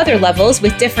there are other levels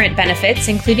with different benefits,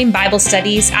 including Bible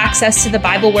studies, access to the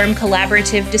Bible Worm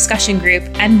Collaborative discussion group,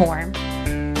 and more.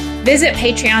 Visit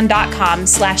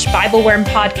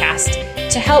patreon.com/BibleWormPodcast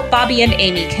to help Bobby and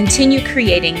Amy continue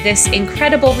creating this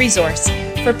incredible resource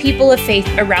for people of faith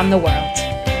around the world.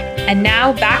 And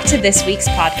now back to this week's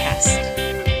podcast.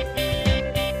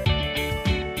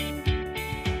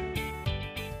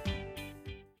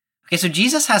 Okay, so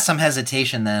Jesus has some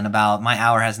hesitation then about my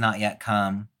hour has not yet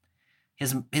come.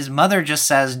 His mother just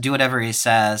says, do whatever he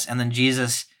says, and then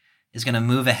Jesus is going to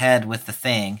move ahead with the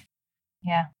thing.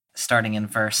 Yeah. Starting in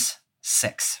verse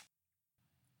 6.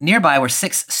 Nearby were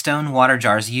 6 stone water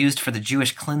jars used for the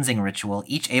Jewish cleansing ritual,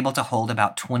 each able to hold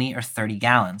about 20 or 30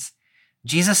 gallons.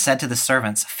 Jesus said to the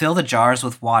servants, fill the jars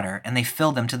with water, and they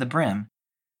filled them to the brim.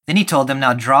 Then he told them,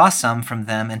 now draw some from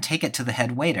them and take it to the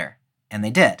head waiter. And they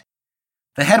did.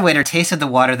 The head waiter tasted the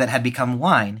water that had become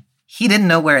wine. He didn't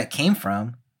know where it came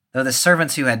from, though the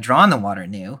servants who had drawn the water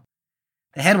knew.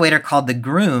 The head waiter called the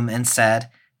groom and said,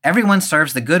 everyone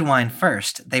serves the good wine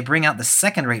first. They bring out the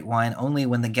second-rate wine only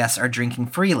when the guests are drinking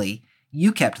freely.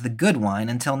 You kept the good wine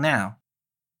until now.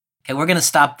 Okay, we're going to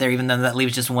stop there, even though that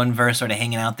leaves just one verse sort of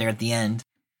hanging out there at the end.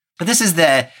 But this is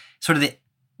the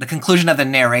conclusion of the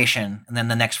narration, and then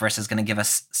the next verse is going to give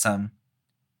us some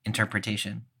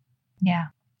interpretation. Yeah.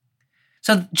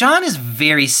 So John is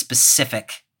very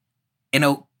specific in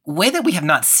a way that we have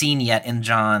not seen yet in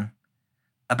John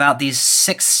about these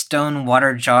 6 stone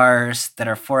water jars that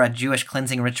are for a Jewish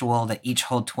cleansing ritual that each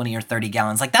hold 20 or 30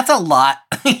 gallons. Like, that's a lot.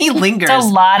 He lingers. It's a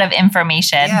lot of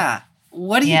information. Yeah.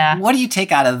 What do you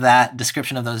take out of that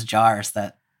description of those jars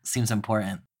that seems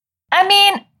important? I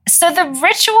mean, so the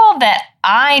ritual that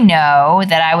I know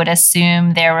that I would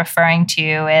assume they're referring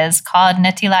to is called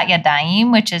Netilat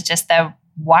Yadayim, which is just the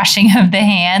washing of the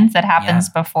hands that happens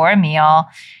before a meal.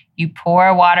 You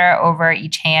pour water over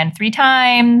each hand 3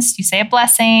 times. You say a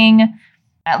blessing.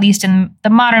 At least in the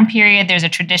modern period, there's a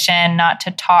tradition not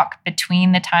to talk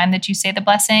between the time that you say the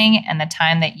blessing and the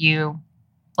time that you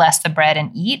bless the bread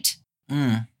and eat.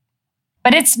 Mm.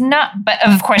 But it's not. But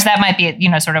of course, that might be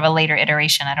sort of a later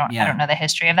iteration. I don't know the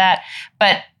history of that.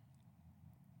 But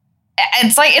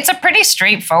it's a pretty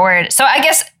straightforward. So I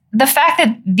guess the fact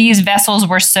that these vessels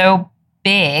were so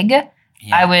big,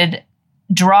 I would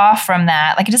draw from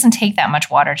that. Like, it doesn't take that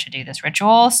much water to do this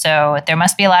ritual, so there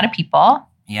must be a lot of people.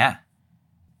 Yeah.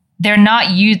 They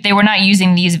were not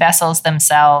using these vessels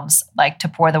themselves, like, to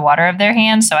pour the water of their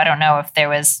hands. So I don't know if there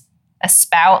was a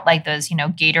spout like those,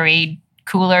 Gatorade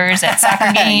coolers at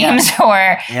soccer games,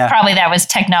 or probably that was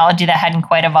technology that hadn't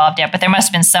quite evolved yet. But there must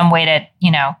have been some way to,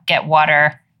 get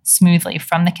water smoothly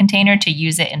from the container to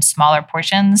use it in smaller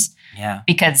portions. Yeah.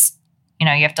 Because, you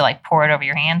have to pour it over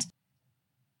your hands.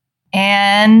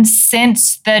 And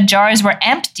since the jars were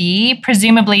empty,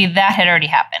 presumably that had already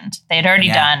happened. They had already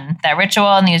done that ritual,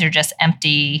 and these are just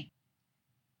empty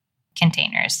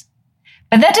containers.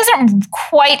 But that doesn't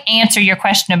quite answer your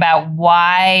question about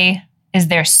why is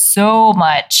there so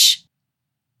much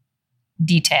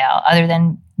detail, other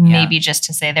than maybe just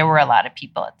to say there were a lot of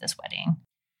people at this wedding.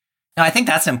 No, I think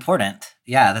that's important.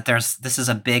 Yeah, that this is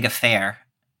a big affair.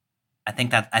 I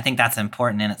think that's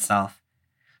important in itself.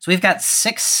 So we've got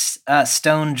 6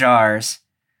 stone jars,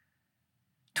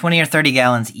 20 or 30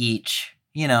 gallons each.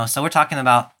 So we're talking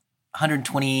about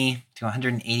 120 to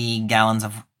 180 gallons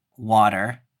of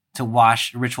water to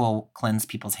ritual cleanse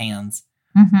people's hands.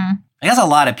 Mm-hmm. That's a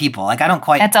lot of people. Like,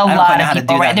 That's a lot of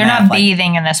people, right? They're not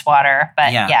bathing in this water,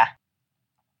 but yeah.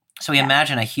 So we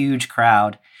imagine a huge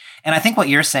crowd. And I think what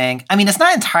you're saying, I mean, it's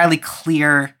not entirely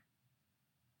clear.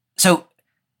 So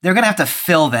they're going to have to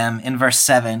fill them in verse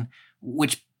 7,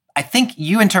 which I think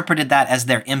you interpreted that as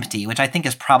they're empty, which I think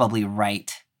is probably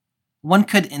right. One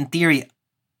could, in theory,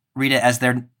 read it as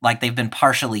they've been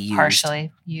partially used.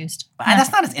 Partially used. But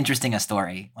that's not as interesting a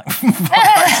story. Like,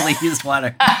 partially used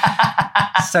water.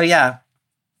 So yeah.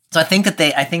 So I think that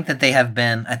they have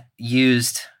been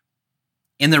used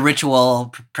in the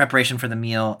ritual preparation for the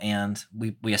meal, and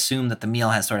we assume that the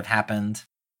meal has sort of happened.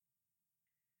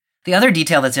 The other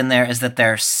detail that's in there is that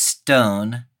they're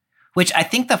stone, which I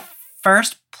think the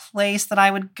first place that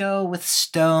I would go with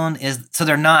stone is, so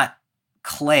they're not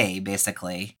clay,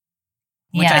 basically,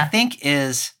 which I think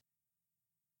is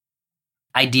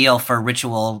ideal for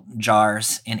ritual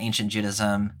jars in ancient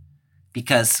Judaism,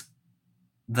 because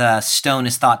the stone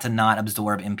is thought to not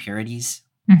absorb impurities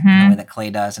in the way that clay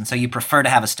does. And so you prefer to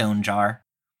have a stone jar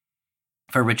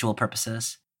for ritual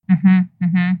purposes.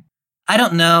 I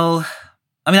don't know.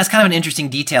 I mean, that's kind of an interesting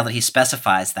detail that he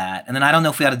specifies that. And then I don't know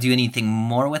if we ought to do anything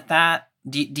more with that.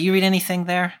 Do you read anything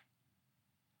there?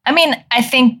 I mean, I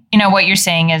think, what you're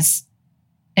saying is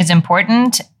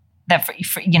important, that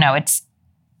for it's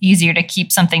easier to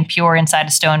keep something pure inside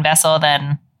a stone vessel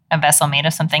than a vessel made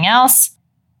of something else.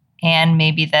 And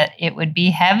maybe that it would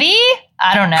be heavy.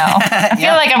 I don't know. I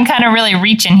feel like I'm kind of really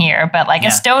reaching here, but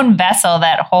a stone vessel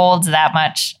that holds that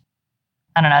much,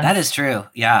 I don't know. That is true.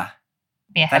 Yeah.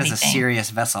 That is a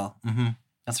serious vessel. Mm-hmm.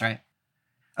 That's right.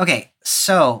 Okay,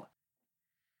 so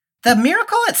the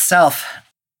miracle itself,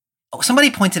 somebody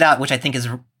pointed out, which I think is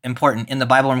important, in the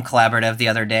Bible Room Collaborative the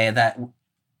other day, that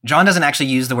John doesn't actually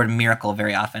use the word miracle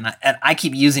very often. I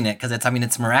keep using it because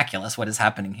it's miraculous what is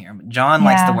happening here. But John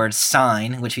likes the word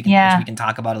sign, which we can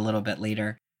talk about a little bit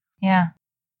later. Yeah.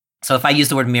 So if I use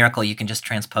the word miracle, you can just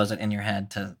transpose it in your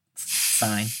head to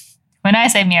sign. When I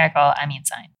say miracle, I mean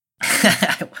sign.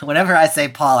 Whenever I say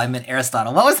Paul, I meant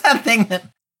Aristotle. What was that thing that...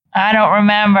 I don't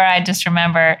remember. I just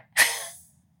remember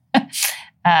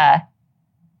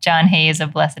John Hayes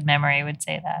of blessed memory would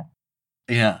say that.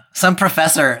 Yeah. Some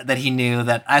professor that he knew,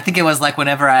 that I think it was like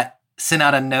whenever I sent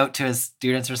out a note to his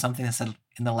students or something that said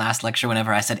in the last lecture,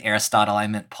 whenever I said Aristotle, I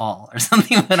meant Paul or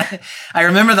something. But I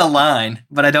remember the line,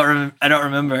 but I don't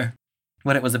remember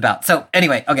what it was about. So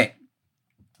anyway, okay.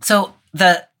 So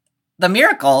the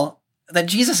miracle that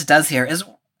Jesus does here is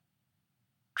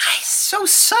so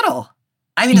subtle.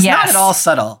 I mean, it's not at all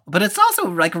subtle, but it's also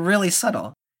really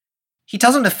subtle. He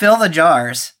tells them to fill the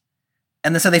jars,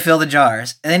 and so they fill the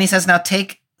jars. And then he says, now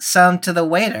take some to the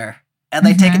waiter. And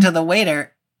they take it to the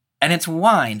waiter, and it's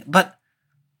wine. But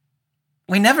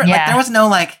we never, there was no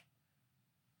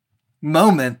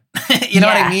moment. You know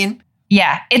what I mean?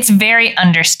 Yeah. It's very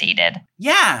understated.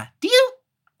 Yeah. Do you,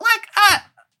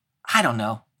 I don't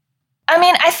know. I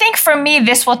mean, I think for me,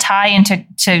 this will tie into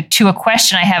to a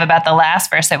question I have about the last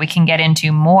verse that we can get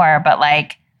into more. But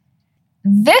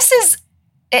this is,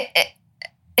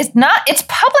 it's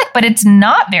public, but it's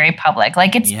not very public.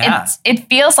 It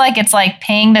feels like it's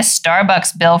paying the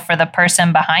Starbucks bill for the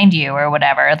person behind you or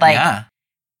whatever.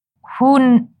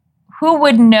 Who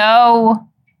would know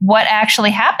what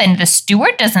actually happened? The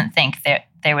steward doesn't think that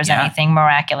there was anything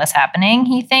miraculous happening.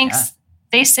 He thinks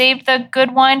they saved the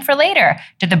good wine for later.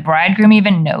 Did the bridegroom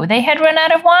even know they had run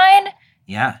out of wine?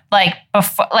 Yeah.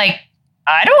 Before,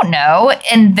 I don't know.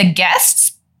 And the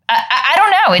guests, I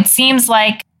don't know. It seems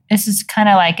like this is kind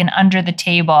of like an under the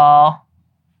table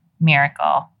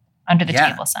miracle, under the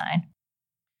table sign.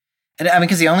 And, I mean,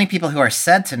 because the only people who are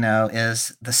said to know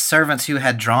is the servants who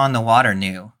had drawn the water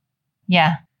knew.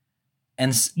 Yeah.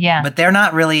 But they're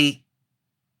not really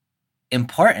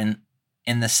important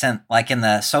in the sense, in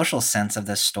the social sense of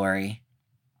this story.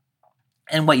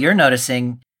 And what you're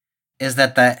noticing is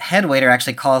that the head waiter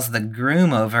actually calls the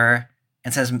groom over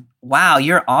and says, wow,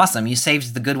 you're awesome. You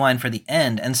saved the good wine for the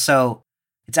end. And so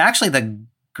it's actually the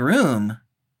groom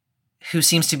who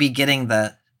seems to be getting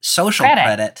the social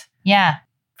credit Yeah.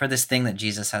 for this thing that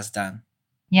Jesus has done.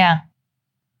 Yeah.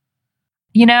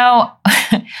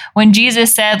 when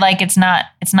Jesus said, like, it's not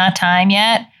time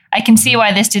yet, I can see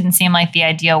why this didn't seem like the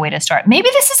ideal way to start. Maybe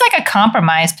this is like a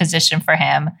compromise position for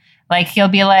him. Like, he'll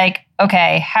be like,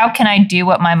 okay, how can I do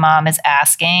what my mom is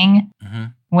asking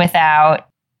without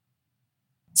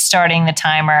starting the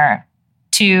timer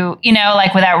to,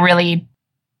 like, without really,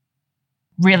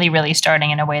 really, really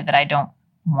starting in a way that I don't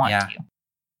want to.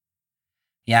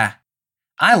 Yeah.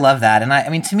 I love that. And I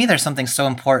mean, to me, there's something so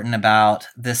important about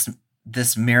this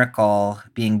miracle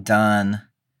being done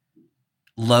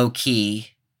low key.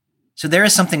 So there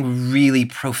is something really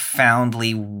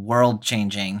profoundly world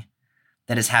changing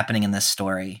that is happening in this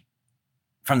story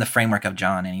from the framework of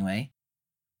John anyway.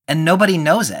 And nobody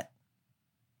knows it.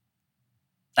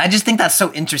 I just think that's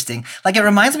so interesting. Like, it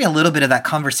reminds me a little bit of that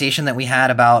conversation that we had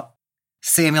about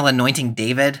Samuel anointing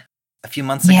David a few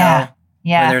months ago.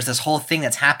 Yeah. Where there's this whole thing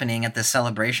that's happening at this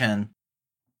celebration.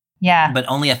 Yeah. But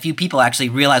only a few people actually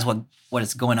realize what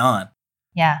is going on.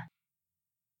 Yeah.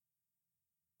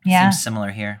 Yeah. Seems similar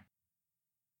here.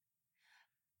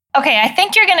 Okay, I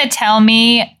think you're going to tell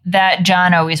me that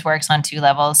John always works on two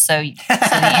levels. So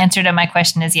the answer to my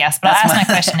question is yes, but I'll ask my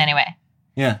question anyway.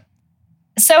 Yeah.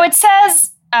 So it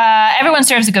says everyone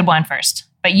serves a good wine first,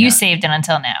 but you saved it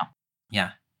until now. Yeah.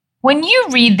 When you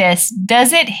read this,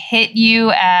 does it hit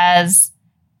you as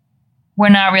we're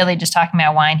not really just talking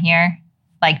about wine here?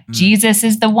 Like Jesus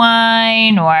is the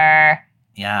wine, or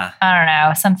I don't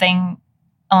know, something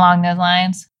along those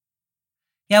lines?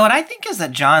 Yeah, what I think is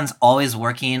that John's always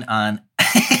working on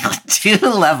two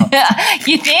levels.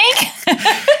 You think?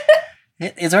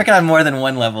 He's working on more than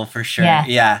one level for sure.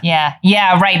 Yeah,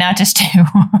 right, not just two.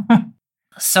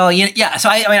 So, so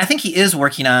I think he is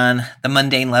working on the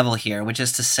mundane level here, which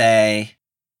is to say,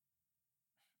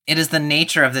 it is the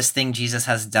nature of this thing Jesus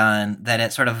has done that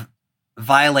it sort of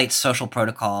violates social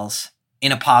protocols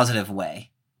in a positive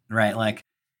way, right? Like,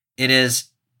 it is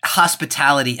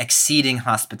hospitality exceeding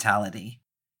hospitality.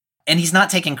 And he's not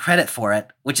taking credit for it,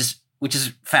 which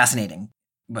is fascinating.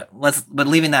 But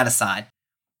leaving that aside,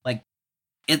 like,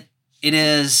 it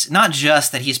is not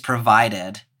just that he's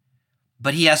provided,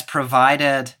 but he has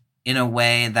provided in a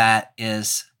way that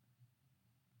is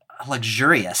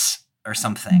luxurious or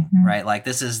something, right? Like,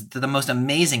 this is the most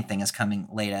amazing thing is coming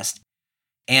latest,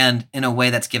 and in a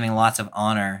way that's giving lots of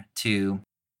honor to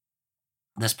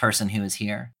this person who is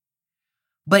here.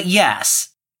 But yes,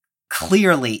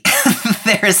 clearly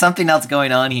there is something else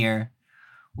going on here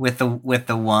with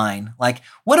the wine. Like,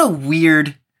 what a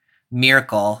weird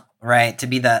miracle, right? To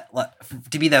be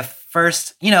the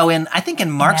first, I think in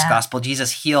Mark's gospel,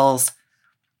 Jesus heals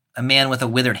a man with a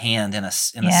withered hand in a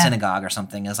synagogue or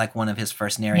something as like one of his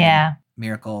first narrated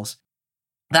miracles.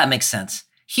 That makes sense.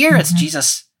 Here it's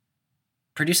Jesus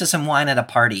produces some wine at a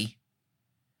party.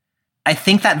 I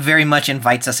think that very much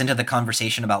invites us into the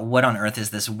conversation about what on earth is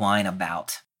this wine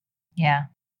about. Yeah.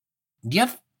 Do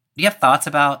you have thoughts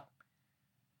about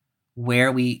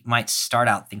where we might start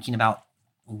out thinking about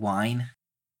wine?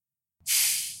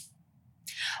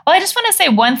 Well, I just want to say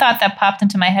one thought that popped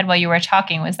into my head while you were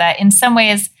talking was that in some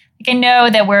ways, like, I know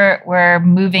that we're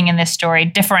moving in this story,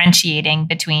 differentiating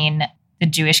between the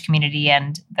Jewish community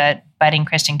and the budding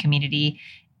Christian community.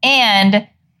 And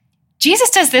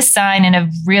Jesus does this sign in a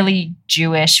really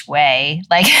Jewish way.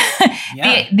 Like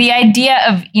the idea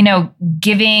of,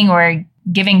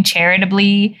 giving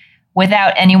charitably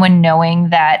without anyone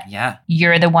knowing that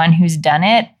you're the one who's done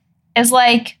it is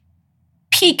like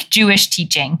peak Jewish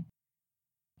teaching,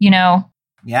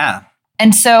 Yeah.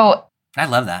 And so I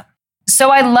love that.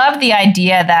 So I love the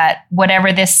idea that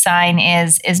whatever this sign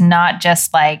is not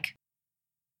just like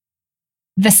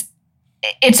this.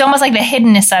 It's almost like the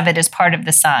hiddenness of it is part of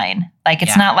the sign. Like,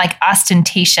 it's not like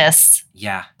ostentatious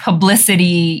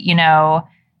publicity,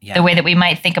 the way that we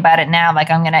might think about it now.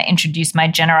 Like, I'm going to introduce my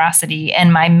generosity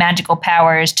and my magical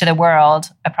powers to the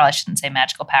world. I probably shouldn't say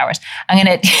magical powers. I'm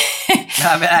going to,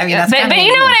 but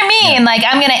you know what I mean? Yeah. Like,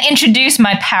 I'm going to introduce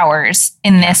my powers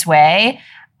in this way.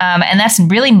 And that's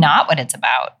really not what it's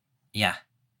about. Yeah.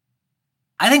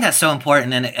 I think that's so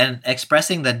important. And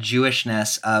expressing the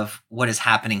Jewishness of what is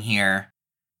happening here,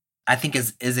 I think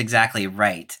is exactly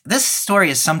right. This story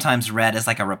is sometimes read as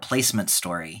like a replacement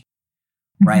story,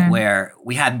 right? Where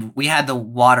we had the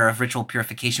water of ritual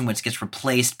purification, which gets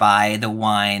replaced by the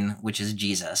wine, which is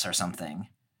Jesus or something,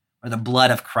 or the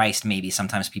blood of Christ, maybe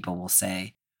sometimes people will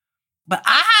say. But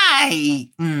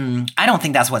I don't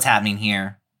think that's what's happening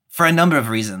here for a number of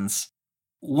reasons.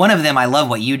 One of them, I love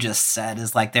what you just said,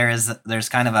 is like there's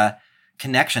kind of a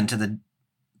connection to the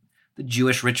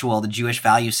Jewish ritual, the Jewish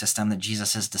value system that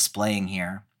Jesus is displaying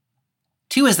here.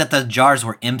 Two is that the jars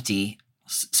were empty.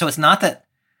 So it's not that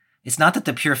It's not that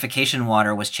the purification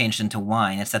water was changed into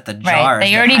wine. It's that the Right. jars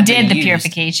They that already had did been the used-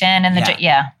 purification and the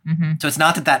Yeah. Mm-hmm. So it's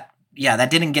not that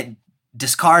didn't get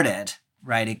discarded,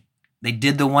 right? They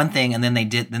did the one thing and then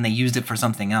they used it for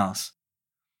something else.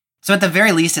 So at the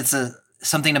very least, it's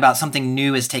something about something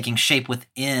new is taking shape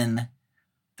within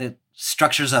the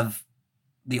structures of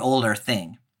the older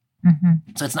thing.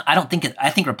 Mm-hmm. So it's not, I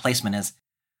think replacement is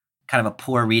kind of a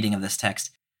poor reading of this text.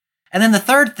 And then the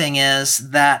third thing is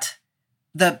that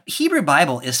the Hebrew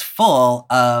Bible is full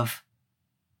of,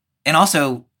 and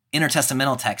also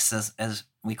intertestamental texts, as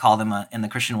we call them in the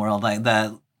Christian world, like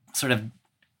the sort of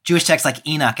Jewish texts like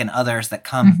Enoch and others that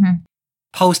come Mm-hmm.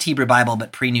 post-Hebrew Bible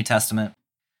but pre-New Testament.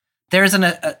 There's an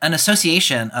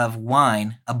association of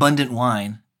wine, abundant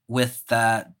wine, with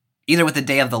either with the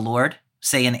day of the Lord,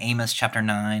 say in Amos chapter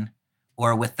 9,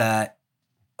 or with the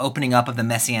opening up of the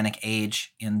Messianic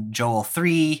age in Joel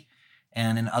 3,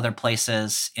 and in other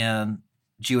places in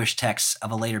Jewish texts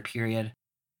of a later period.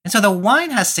 And so the wine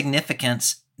has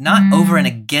significance not over and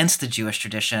against the Jewish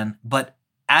tradition, but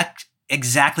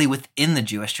exactly within the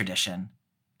Jewish tradition.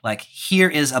 Like, here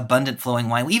is abundant flowing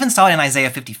wine. We even saw it in Isaiah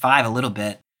 55 a little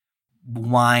bit,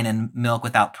 wine and milk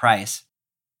without price.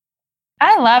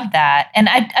 I love that. And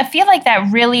I feel like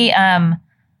that really,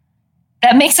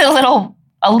 that makes it a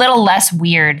little less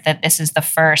weird that this is the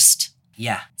first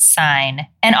sign,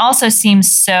 and also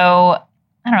seems so,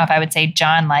 I don't know if I would say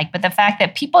John-like, but the fact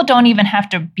that people don't even have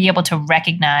to be able to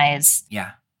recognize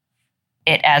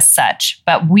it as such.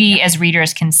 But we as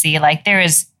readers can see, like,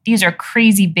 these are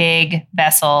crazy big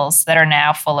vessels that are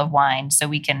now full of wine. So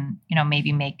we can,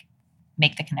 maybe make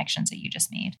the connections that you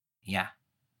just made. Yeah.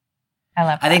 I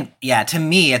love that. I think, to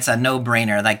me, it's a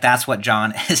no-brainer. Like, that's what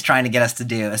John is trying to get us to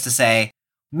do, is to say,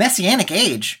 Messianic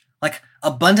age, like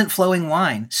abundant flowing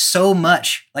wine, so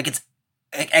much, like it's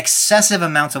excessive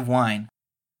amounts of wine.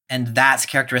 And that's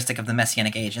characteristic of the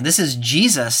Messianic age. And this is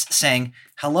Jesus saying,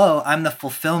 hello, I'm the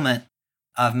fulfillment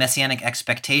of Messianic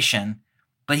expectation.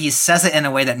 But he says it in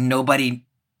a way that nobody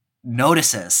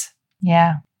notices.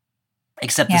 Yeah.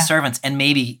 Except the servants, and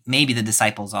maybe the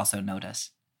disciples also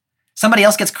notice. Somebody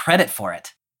else gets credit for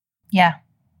it. Yeah.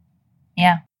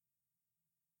 Yeah.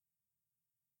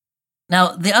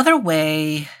 Now, the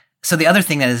other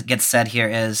thing that gets said here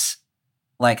is,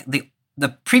 like, the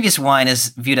previous wine is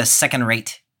viewed as second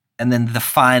rate, and then the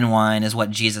fine wine is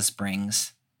what Jesus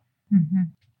brings.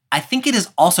 Mm-hmm. I think it is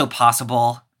also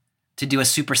possible to do a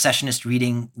supersessionist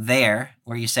reading there,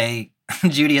 where you say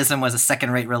Judaism was a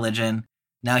second-rate religion.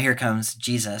 Now here comes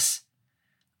Jesus.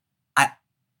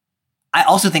 I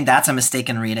also think that's a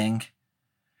mistaken reading,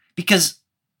 because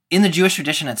in the Jewish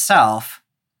tradition itself,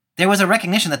 there was a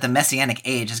recognition that the Messianic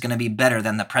age is going to be better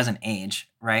than the present age,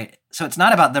 right? So it's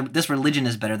not about this religion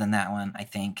is better than that one, I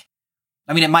think.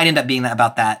 I mean, it might end up being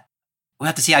about that. We'll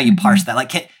have to see how you parse that. Like,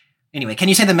 can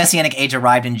you say the Messianic age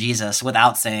arrived in Jesus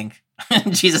without saying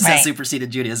Jesus has superseded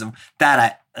Judaism?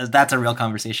 That's a real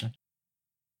conversation.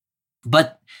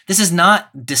 But this is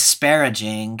not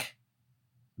disparaging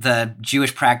the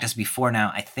Jewish practice before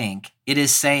now, I think. It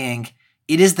is saying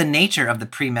it is the nature of the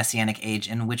pre-Messianic age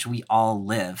in which we all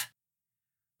live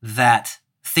that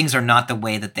things are not the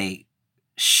way that they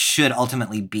should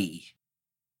ultimately be.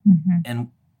 Mm-hmm.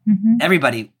 And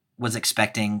everybody was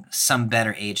expecting some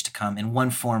better age to come in one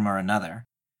form or another.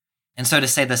 And so to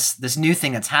say this new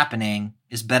thing that's happening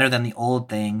is better than the old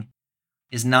thing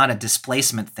is not a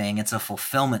displacement thing, it's a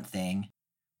fulfillment thing,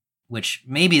 which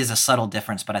maybe is a subtle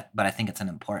difference, but I think it's an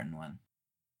important one.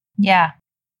 Yeah.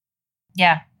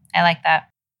 Yeah, I like that.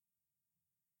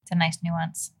 It's a nice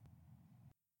nuance.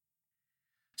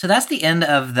 So that's the end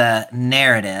of the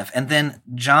narrative. And then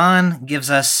John gives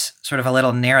us sort of a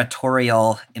little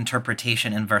narratorial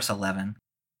interpretation in verse 11.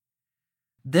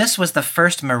 This was the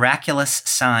first miraculous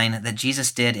sign that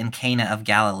Jesus did in Cana of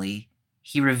Galilee.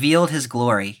 He revealed his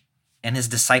glory, and his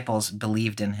disciples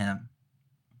believed in him.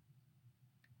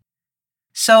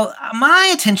 So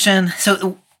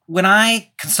when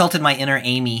I consulted my inner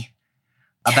Amy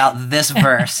about this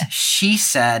verse, she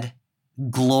said,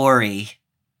 glory.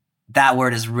 That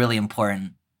word is really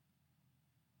important.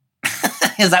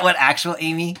 Is that what actual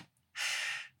Amy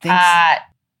thinks?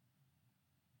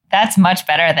 That's much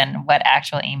better than what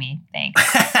actual Amy thinks.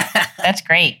 That's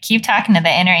great. Keep talking to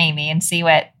the inner Amy and see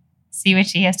what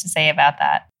she has to say about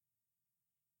that.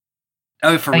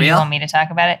 Oh, for real? You want me to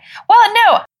talk about it? Well,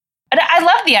 no. I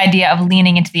love the idea of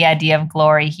leaning into the idea of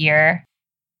glory here.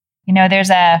 I know this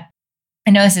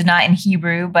is not in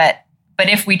Hebrew, but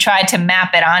if we tried to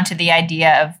map it onto the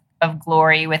idea of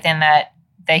glory within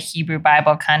the Hebrew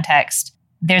Bible context,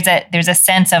 there's a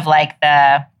sense of like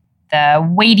the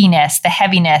weightiness, the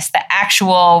heaviness, the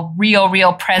actual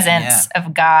real presence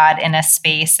of God in a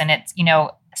space. And it,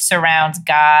 surrounds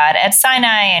God at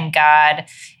Sinai and God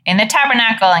in the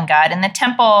tabernacle and God in the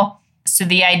temple. So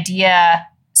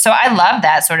I love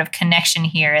that sort of connection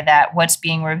here, that what's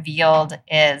being revealed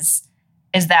is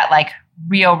that like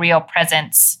real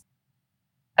presence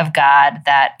of God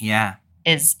that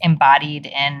is embodied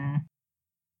in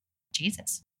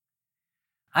Jesus.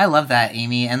 I love that,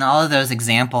 Amy. And all of those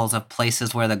examples of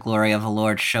places where the glory of the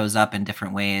Lord shows up in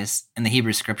different ways in the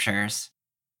Hebrew scriptures,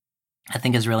 I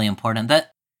think is really important.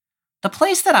 That the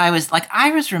place that I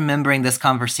was remembering this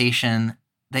conversation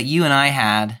that you and I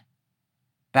had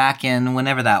back in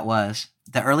whenever that was,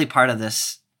 the early part of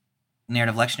this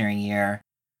narrative lectionary year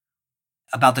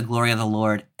about the glory of the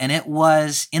Lord. And it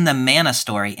was in the manna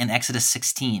story in Exodus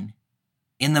 16.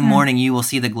 In the morning, you will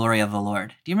see the glory of the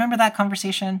Lord. Do you remember that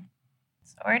conversation?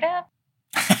 Sort of.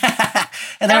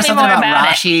 And there was something about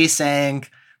Rashi saying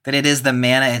that it is the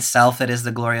manna itself that is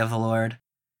the glory of the Lord.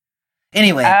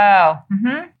 Anyway,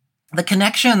 the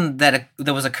connection that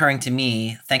was occurring to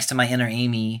me, thanks to my inner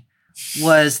Amy,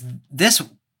 was this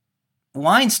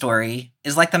wine story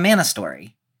is like the manna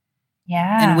story.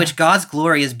 Yeah. In which God's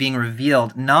glory is being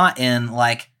revealed, not in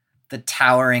like the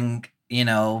towering,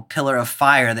 pillar of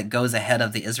fire that goes ahead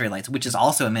of the Israelites, which is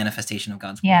also a manifestation of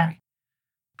God's glory.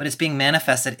 But it's being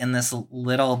manifested in this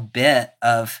little bit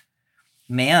of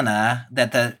manna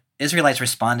that the Israelites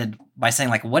responded by saying,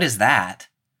 like, what is that?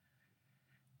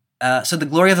 So the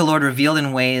glory of the Lord revealed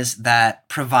in ways that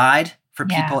provide for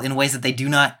people in ways that they do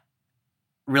not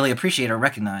really appreciate or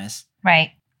recognize.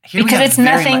 Right. Because it's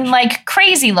nothing like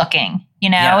crazy looking,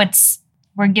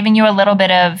 we're giving you a little bit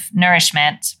of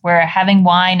nourishment. We're having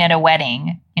wine at a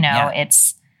wedding,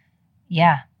 it's,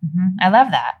 I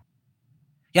love that.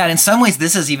 Yeah, and in some ways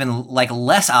this is even like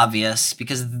less obvious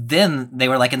because then they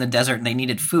were like in the desert and they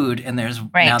needed food and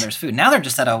now there's food. Now they're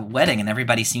just at a wedding and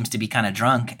everybody seems to be kind of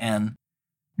drunk and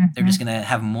they're just going to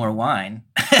have more wine.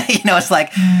 It's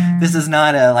like this is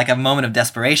not a moment of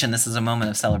desperation. This is a moment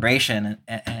of celebration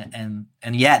and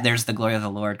yet there's the glory of the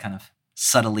Lord kind of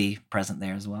subtly present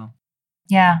there as well.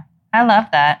 Yeah, I love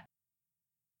that.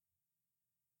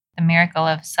 The miracle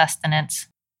of sustenance.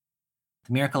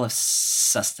 The miracle of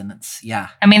sustenance, yeah.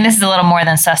 I mean, this is a little more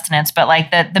than sustenance, but like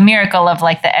the miracle of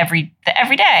like the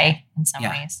everyday in some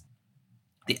ways.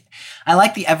 I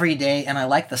like the everyday and I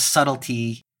like the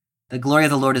subtlety. The glory of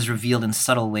the Lord is revealed in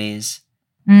subtle ways.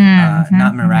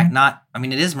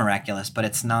 It is miraculous, but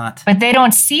it's not. But they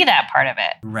don't see that part of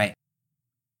it. Right.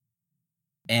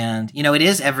 And, it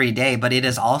is every day, but it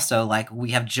is also like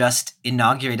we have just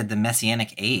inaugurated the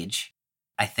Messianic age,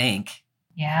 I think.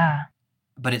 Yeah.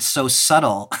 But it's so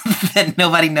subtle that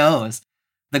nobody knows.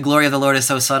 The glory of the Lord is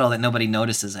so subtle that nobody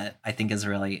notices it, I think is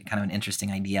really kind of an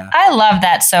interesting idea. I love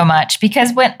that so much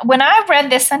because when I read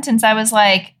this sentence, I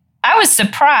was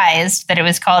surprised that it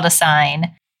was called a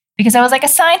sign because I was like, a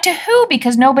sign to who?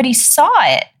 Because nobody saw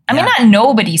it. I mean, not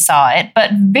nobody saw it,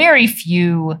 but very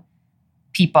few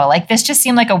people. Like this just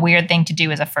seemed like a weird thing to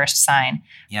do as a first sign.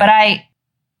 Yeah.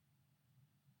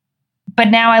 But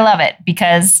now I love it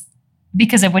because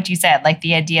of what you said, like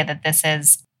the idea that this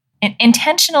is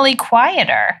intentionally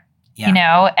quieter,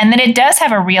 and that it does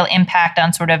have a real impact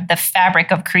on sort of the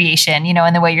fabric of creation,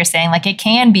 in the way you're saying, like it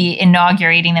can be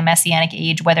inaugurating the Messianic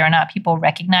age, whether or not people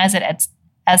recognize it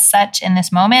as such in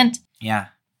this moment. Yeah.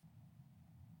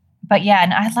 But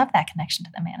and I love that connection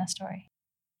to the manna story.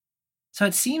 So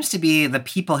it seems to be the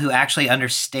people who actually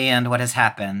understand what has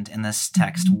happened in this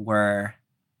text were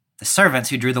the servants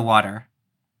who drew the water.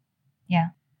 Yeah.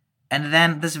 And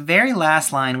then this very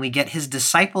last line, we get his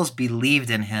disciples believed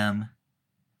in him,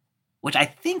 which I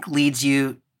think leads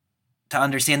you to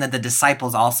understand that the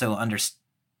disciples also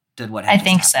understood what happened. I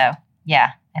think so.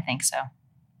 Yeah, I think so.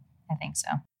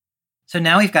 So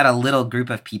now we've got a little group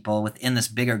of people within this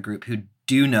bigger group who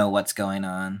do know what's going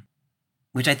on,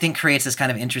 which I think creates this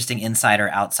kind of interesting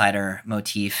insider-outsider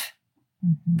motif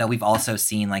that we've also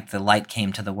seen, like the light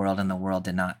came to the world and the world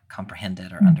did not comprehend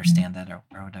it or understand it or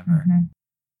whatever.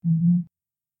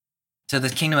 So the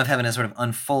kingdom of heaven is sort of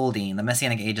unfolding. The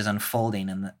Messianic age is unfolding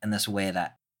in this way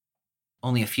that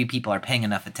only a few people are paying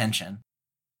enough attention.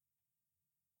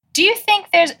 Do you think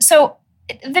so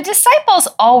the disciples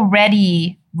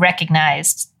already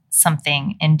recognized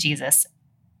something in Jesus,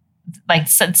 like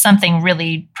something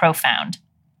really profound.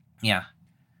 Yeah.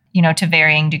 To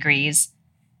varying degrees.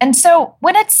 And so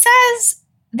when it says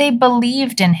they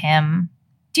believed in him,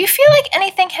 do you feel like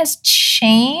anything has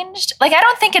changed? Like, I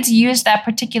don't think it's used that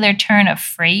particular turn of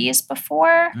phrase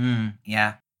before.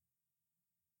 Yeah.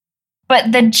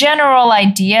 But the general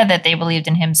idea that they believed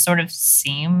in him sort of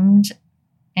seemed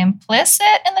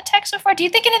implicit in the text before. Do you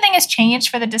think anything has changed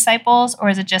for the disciples, or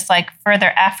is it just like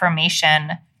further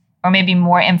affirmation or maybe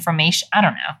more information? I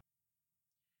don't know.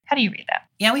 How do you read that?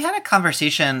 Yeah, we had a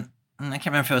conversation, I can't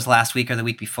remember if it was last week or the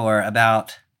week before,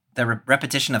 about the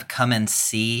repetition of come and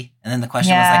see. And then the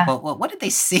question was like, well, what did they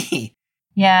see?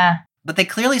 Yeah. But they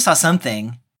clearly saw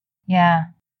something. Yeah.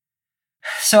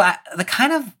 So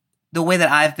the way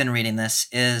that I've been reading this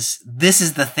is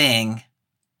the thing.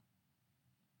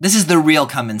 This is the real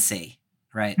come and see,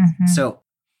 right? Mm-hmm. So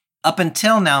up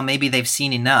until now, maybe they've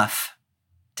seen enough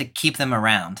to keep them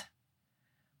around.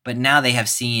 But now they have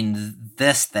seen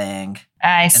this thing.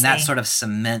 I see. And that sort of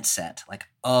cements it. Like,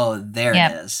 oh, there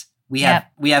Yep. it is. We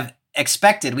have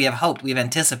expected, we have hoped, we've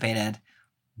anticipated.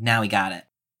 Now we got it.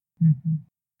 Mm-hmm.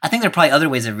 I think there are probably other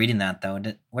ways of reading that, though.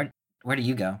 Where do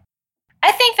you go?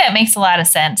 I think that makes a lot of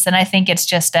sense. And I think it's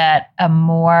just a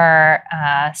more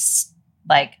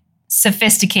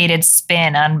sophisticated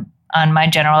spin on my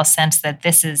general sense that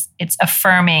it's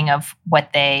affirming of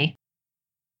what they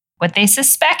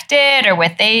suspected or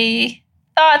what they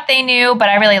thought they knew. But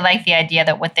I really like the idea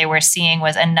that what they were seeing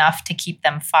was enough to keep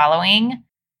them following.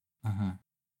 Mm-hmm.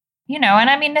 And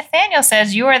I mean, Nathanael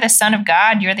says, "You are the Son of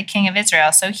God. You're the King of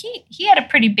Israel." So he had a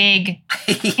pretty big,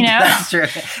 That's true. That is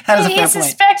a fair he point.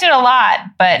 suspected a lot,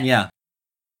 but Yeah.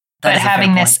 But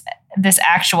having this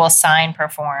actual sign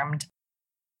performed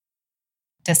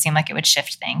does seem like it would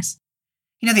shift things.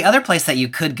 The other place that you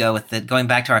could go with it, going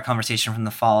back to our conversation from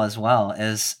the fall as well,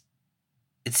 is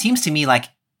it seems to me like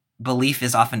belief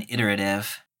is often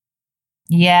iterative.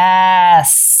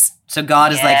 Yes. So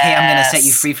God is like, hey, I'm going to set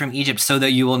you free from Egypt so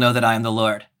that you will know that I am the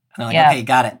Lord. And they're like, okay,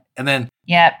 got it. And then...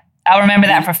 Yep. I'll remember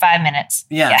that for 5 minutes.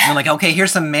 Yeah. And they're like, okay,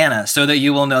 here's some manna so that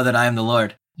you will know that I am the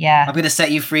Lord. Yeah. I'm going to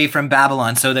set you free from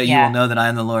Babylon so that you will know that I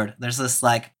am the Lord. There's this it's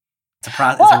a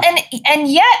process. Well,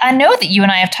 and yet I know that you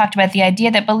and I have talked about the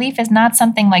idea that belief is not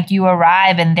something like you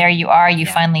arrive and there you are, you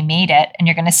finally made it, and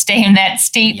you're going to stay in that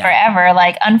state forever.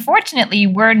 Like, unfortunately,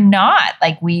 we're not.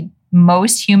 Like,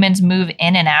 most humans move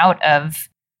in and out of,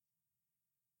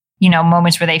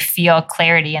 moments where they feel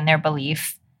clarity in their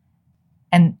belief.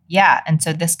 And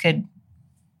so this could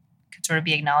sort of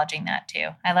be acknowledging that too.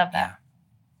 I love that. Yeah.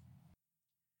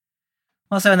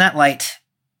 Well, so in that light,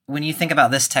 when you think about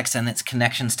this text and its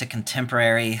connections to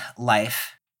contemporary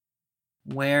life,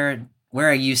 where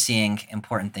are you seeing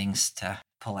important things to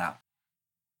pull out?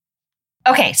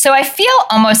 Okay, so I feel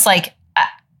almost like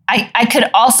I could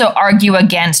also argue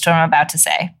against what I'm about to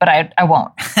say, but I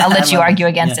won't. I'll let you argue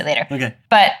against it later. Okay.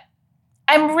 But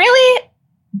I'm really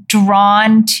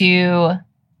drawn to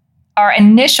our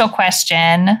initial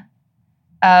question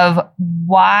of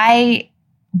why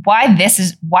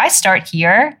start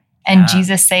here, and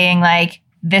Jesus saying like,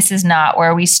 this is not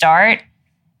where we start,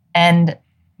 and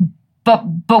but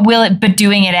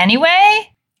doing it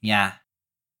anyway. Yeah.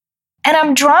 And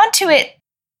I'm drawn to it,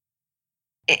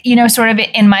 sort of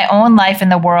in my own life in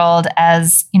the world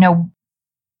as,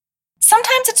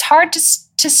 sometimes it's hard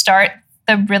to start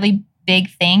the really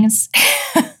big things.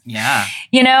 Yeah.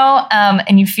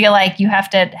 And you feel like you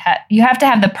have to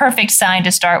have the perfect sign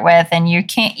to start with, and you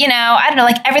can't, I don't know,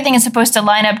 like everything is supposed to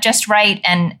line up just right,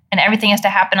 and everything has to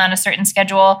happen on a certain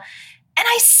schedule. And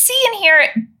I see and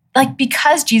hear, like,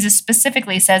 because Jesus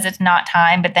specifically says it's not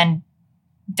time, but then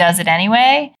does it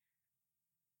anyway.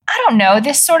 I don't know,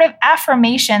 this sort of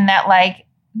affirmation that like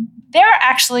there are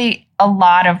actually a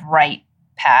lot of right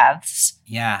paths.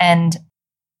 Yeah. And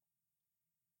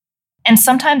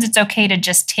sometimes it's okay to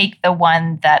just take the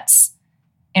one that's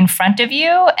in front of you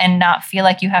and not feel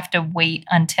like you have to wait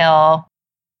until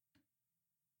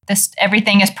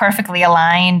everything is perfectly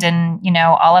aligned and,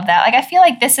 all of that. Like, I feel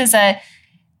like this is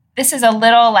a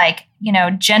little like,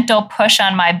 gentle push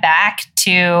on my back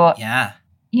to,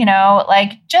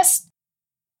 like just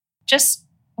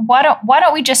why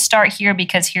don't we just start here,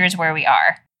 because here's where we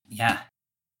are. Yeah.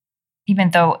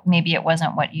 Even though maybe it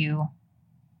wasn't what you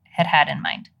had in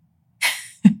mind.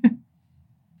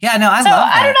 Yeah, no, I love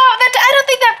that. I don't know. I don't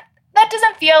think that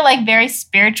doesn't feel like very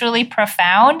spiritually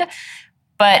profound,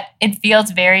 but it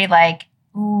feels very like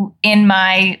in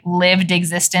my lived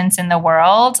existence in the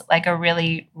world, like a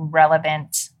really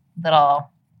relevant little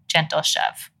gentle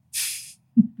shove.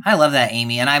 I love that,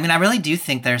 Amy. And I mean, I really do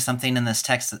think there's something in this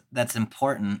text that's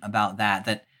important about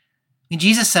that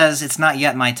Jesus says it's not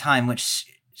yet my time, which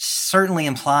certainly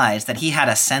implies that he had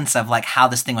a sense of like how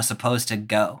this thing was supposed to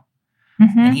go.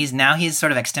 Mm-hmm. And he's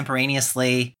sort of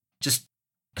extemporaneously just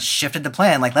shifted the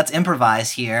plan. Like, let's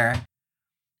improvise here.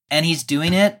 And he's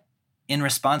doing it in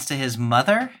response to his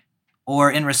mother or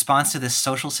in response to this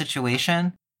social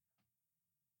situation.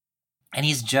 And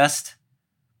he's just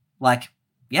like,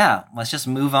 yeah, let's just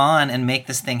move on and make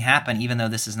this thing happen, even though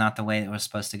this is not the way it was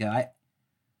supposed to go.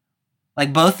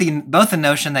 Like both the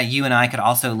notion that you and I could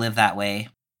also live that way,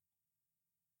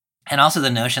 and also the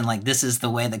notion like this is the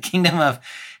way the kingdom of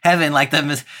heaven, like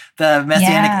the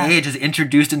messianic age is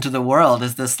introduced into the world,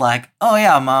 is this like, oh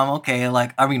yeah, mom, okay,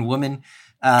 like, I mean, woman,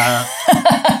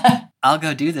 I'll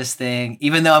go do this thing,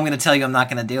 even though I'm going to tell you I'm not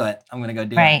going to do it. I'm going to go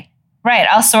do it. Right.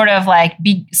 I'll sort of like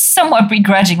be somewhat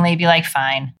begrudgingly be like,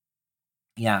 fine.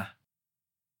 Yeah.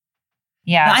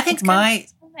 Yeah. Now, I think my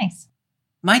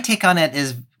take on it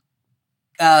is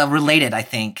related, I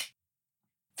think.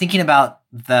 Thinking about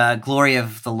the glory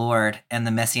of the Lord and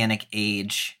the messianic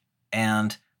age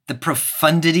and the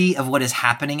profundity of what is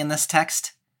happening in this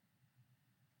text,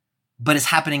 but it's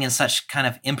happening in such kind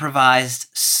of improvised,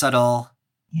 subtle,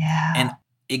 and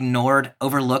ignored,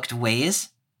 overlooked ways.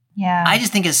 Yeah. I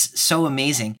just think is so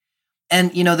amazing.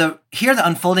 And, you know, the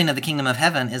unfolding of the kingdom of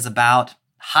heaven is about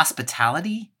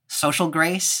hospitality, social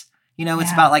grace. You know,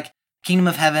 it's about like kingdom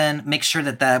of heaven, make sure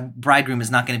that the bridegroom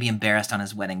is not going to be embarrassed on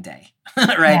his wedding day,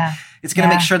 right? Yeah. It's going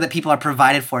to make sure that people are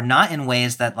provided for, not in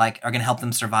ways that like are going to help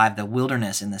them survive the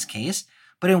wilderness in this case,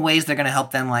 but in ways that are going to help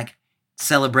them like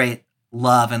celebrate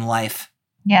love and life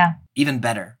even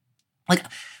better. Like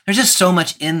there's just so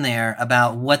much in there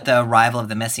about what the arrival of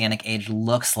the messianic age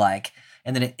looks like,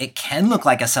 and that it can look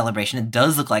like a celebration. It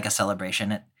does look like a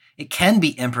celebration. It can be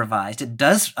improvised. It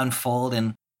does unfold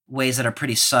in ways that are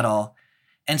pretty subtle.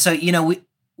 And so, you know,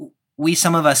 we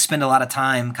some of us spend a lot of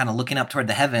time kind of looking up toward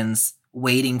the heavens,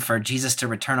 waiting for Jesus to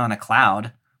return on a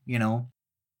cloud, you know,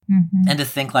 and to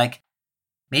think like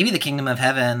maybe the kingdom of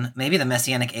heaven, maybe the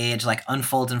messianic age like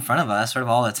unfolds in front of us sort of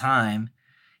all the time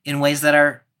in ways that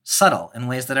are subtle, in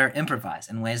ways that are improvised,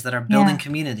 in ways that are building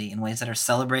community, in ways that are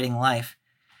celebrating life,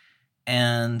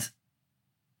 and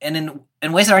in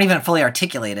ways that aren't even fully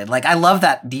articulated. Like I love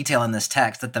that detail in this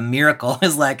text that the miracle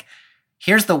is like,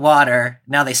 here's the water,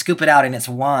 now they scoop it out and it's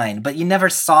wine, but you never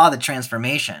saw the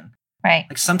transformation. Right.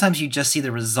 Like sometimes you just see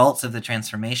the results of the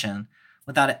transformation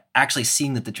without actually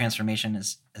seeing that the transformation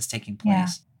is taking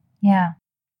place. Yeah.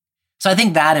 So I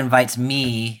think that invites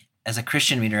me as a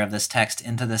Christian reader of this text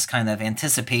into this kind of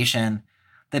anticipation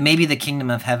that maybe the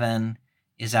kingdom of heaven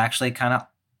is actually kind of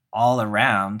all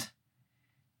around,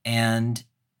 and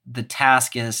the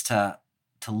task is to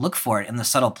look for it in the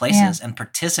subtle places and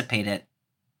participate in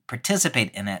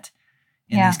it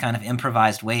in these kind of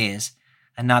improvised ways,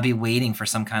 and not be waiting for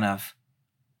some kind of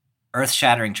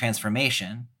earth-shattering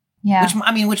transformation. Yeah.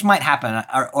 Which might happen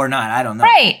or not. I don't know.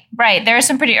 Right. There are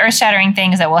some pretty earth-shattering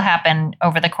things that will happen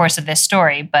over the course of this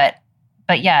story, but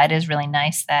yeah, it is really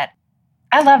nice that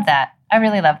I love that. I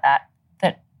really love that.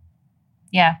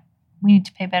 We need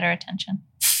to pay better attention.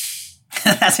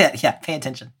 That's it. Yeah, pay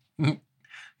attention.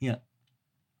 Yeah.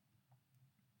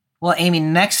 Well, Amy,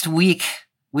 next week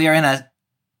we are in a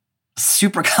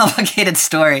super complicated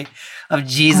story of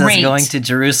Jesus going to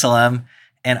Jerusalem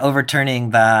and overturning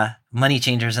the money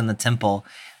changers in the temple,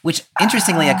 which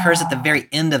interestingly occurs at the very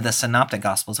end of the Synoptic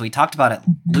Gospels. So we talked about it,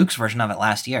 Luke's version of it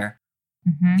last year.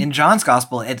 In John's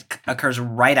Gospel, it occurs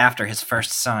right after his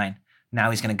first sign. Now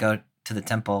he's going to go to the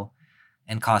temple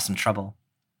and cause some trouble.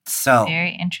 So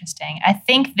very interesting. I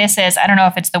think this is, I don't know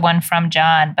if it's the one from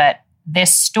John, but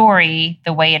this story,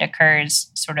 the way it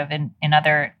occurs sort of in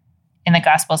the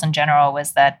Gospels in general,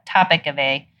 was the topic of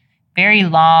a very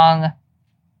long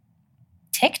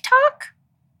TikTok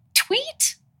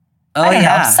tweet. Oh, I don't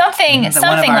know, something like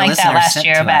that last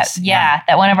year about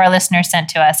that one of our listeners sent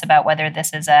to us about whether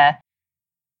this is how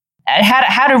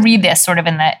to read this sort of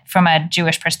from a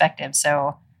Jewish perspective.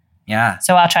 So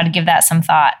I'll try to give that some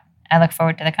thought. I look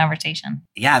forward to the conversation.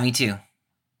 Yeah, me too.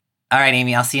 All right,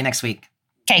 Amy, I'll see you next week.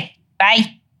 Okay,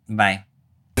 bye. Bye.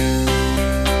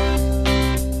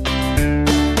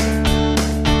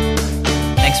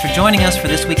 Thanks for joining us for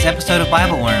this week's episode of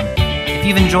Bible Worm. If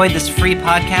you've enjoyed this free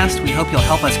podcast, we hope you'll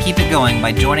help us keep it going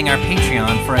by joining our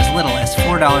Patreon for as little as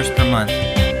 $4 per month.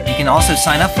 You can also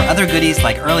sign up for other goodies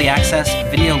like early access,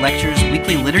 video lectures,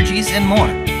 weekly liturgies, and more.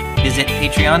 Visit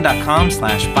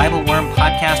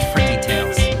patreon.com/BibleWormPodcast for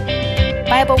details.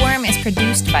 Bible Worm is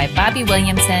produced by Bobby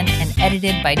Williamson and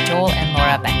edited by Joel and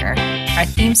Laura Becker. Our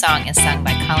theme song is sung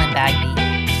by Colin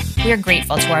Bagby. We are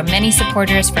grateful to our many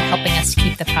supporters for helping us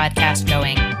keep the podcast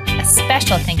going. A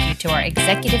special thank you to our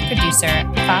executive producer,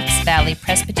 Fox Valley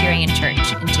Presbyterian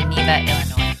Church in Geneva,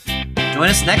 Illinois. Join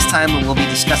us next time when we'll be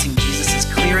discussing Jesus'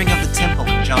 clearing of the temple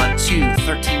in John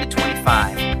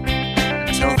 2:13-25.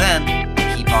 Until then,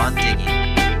 keep on digging.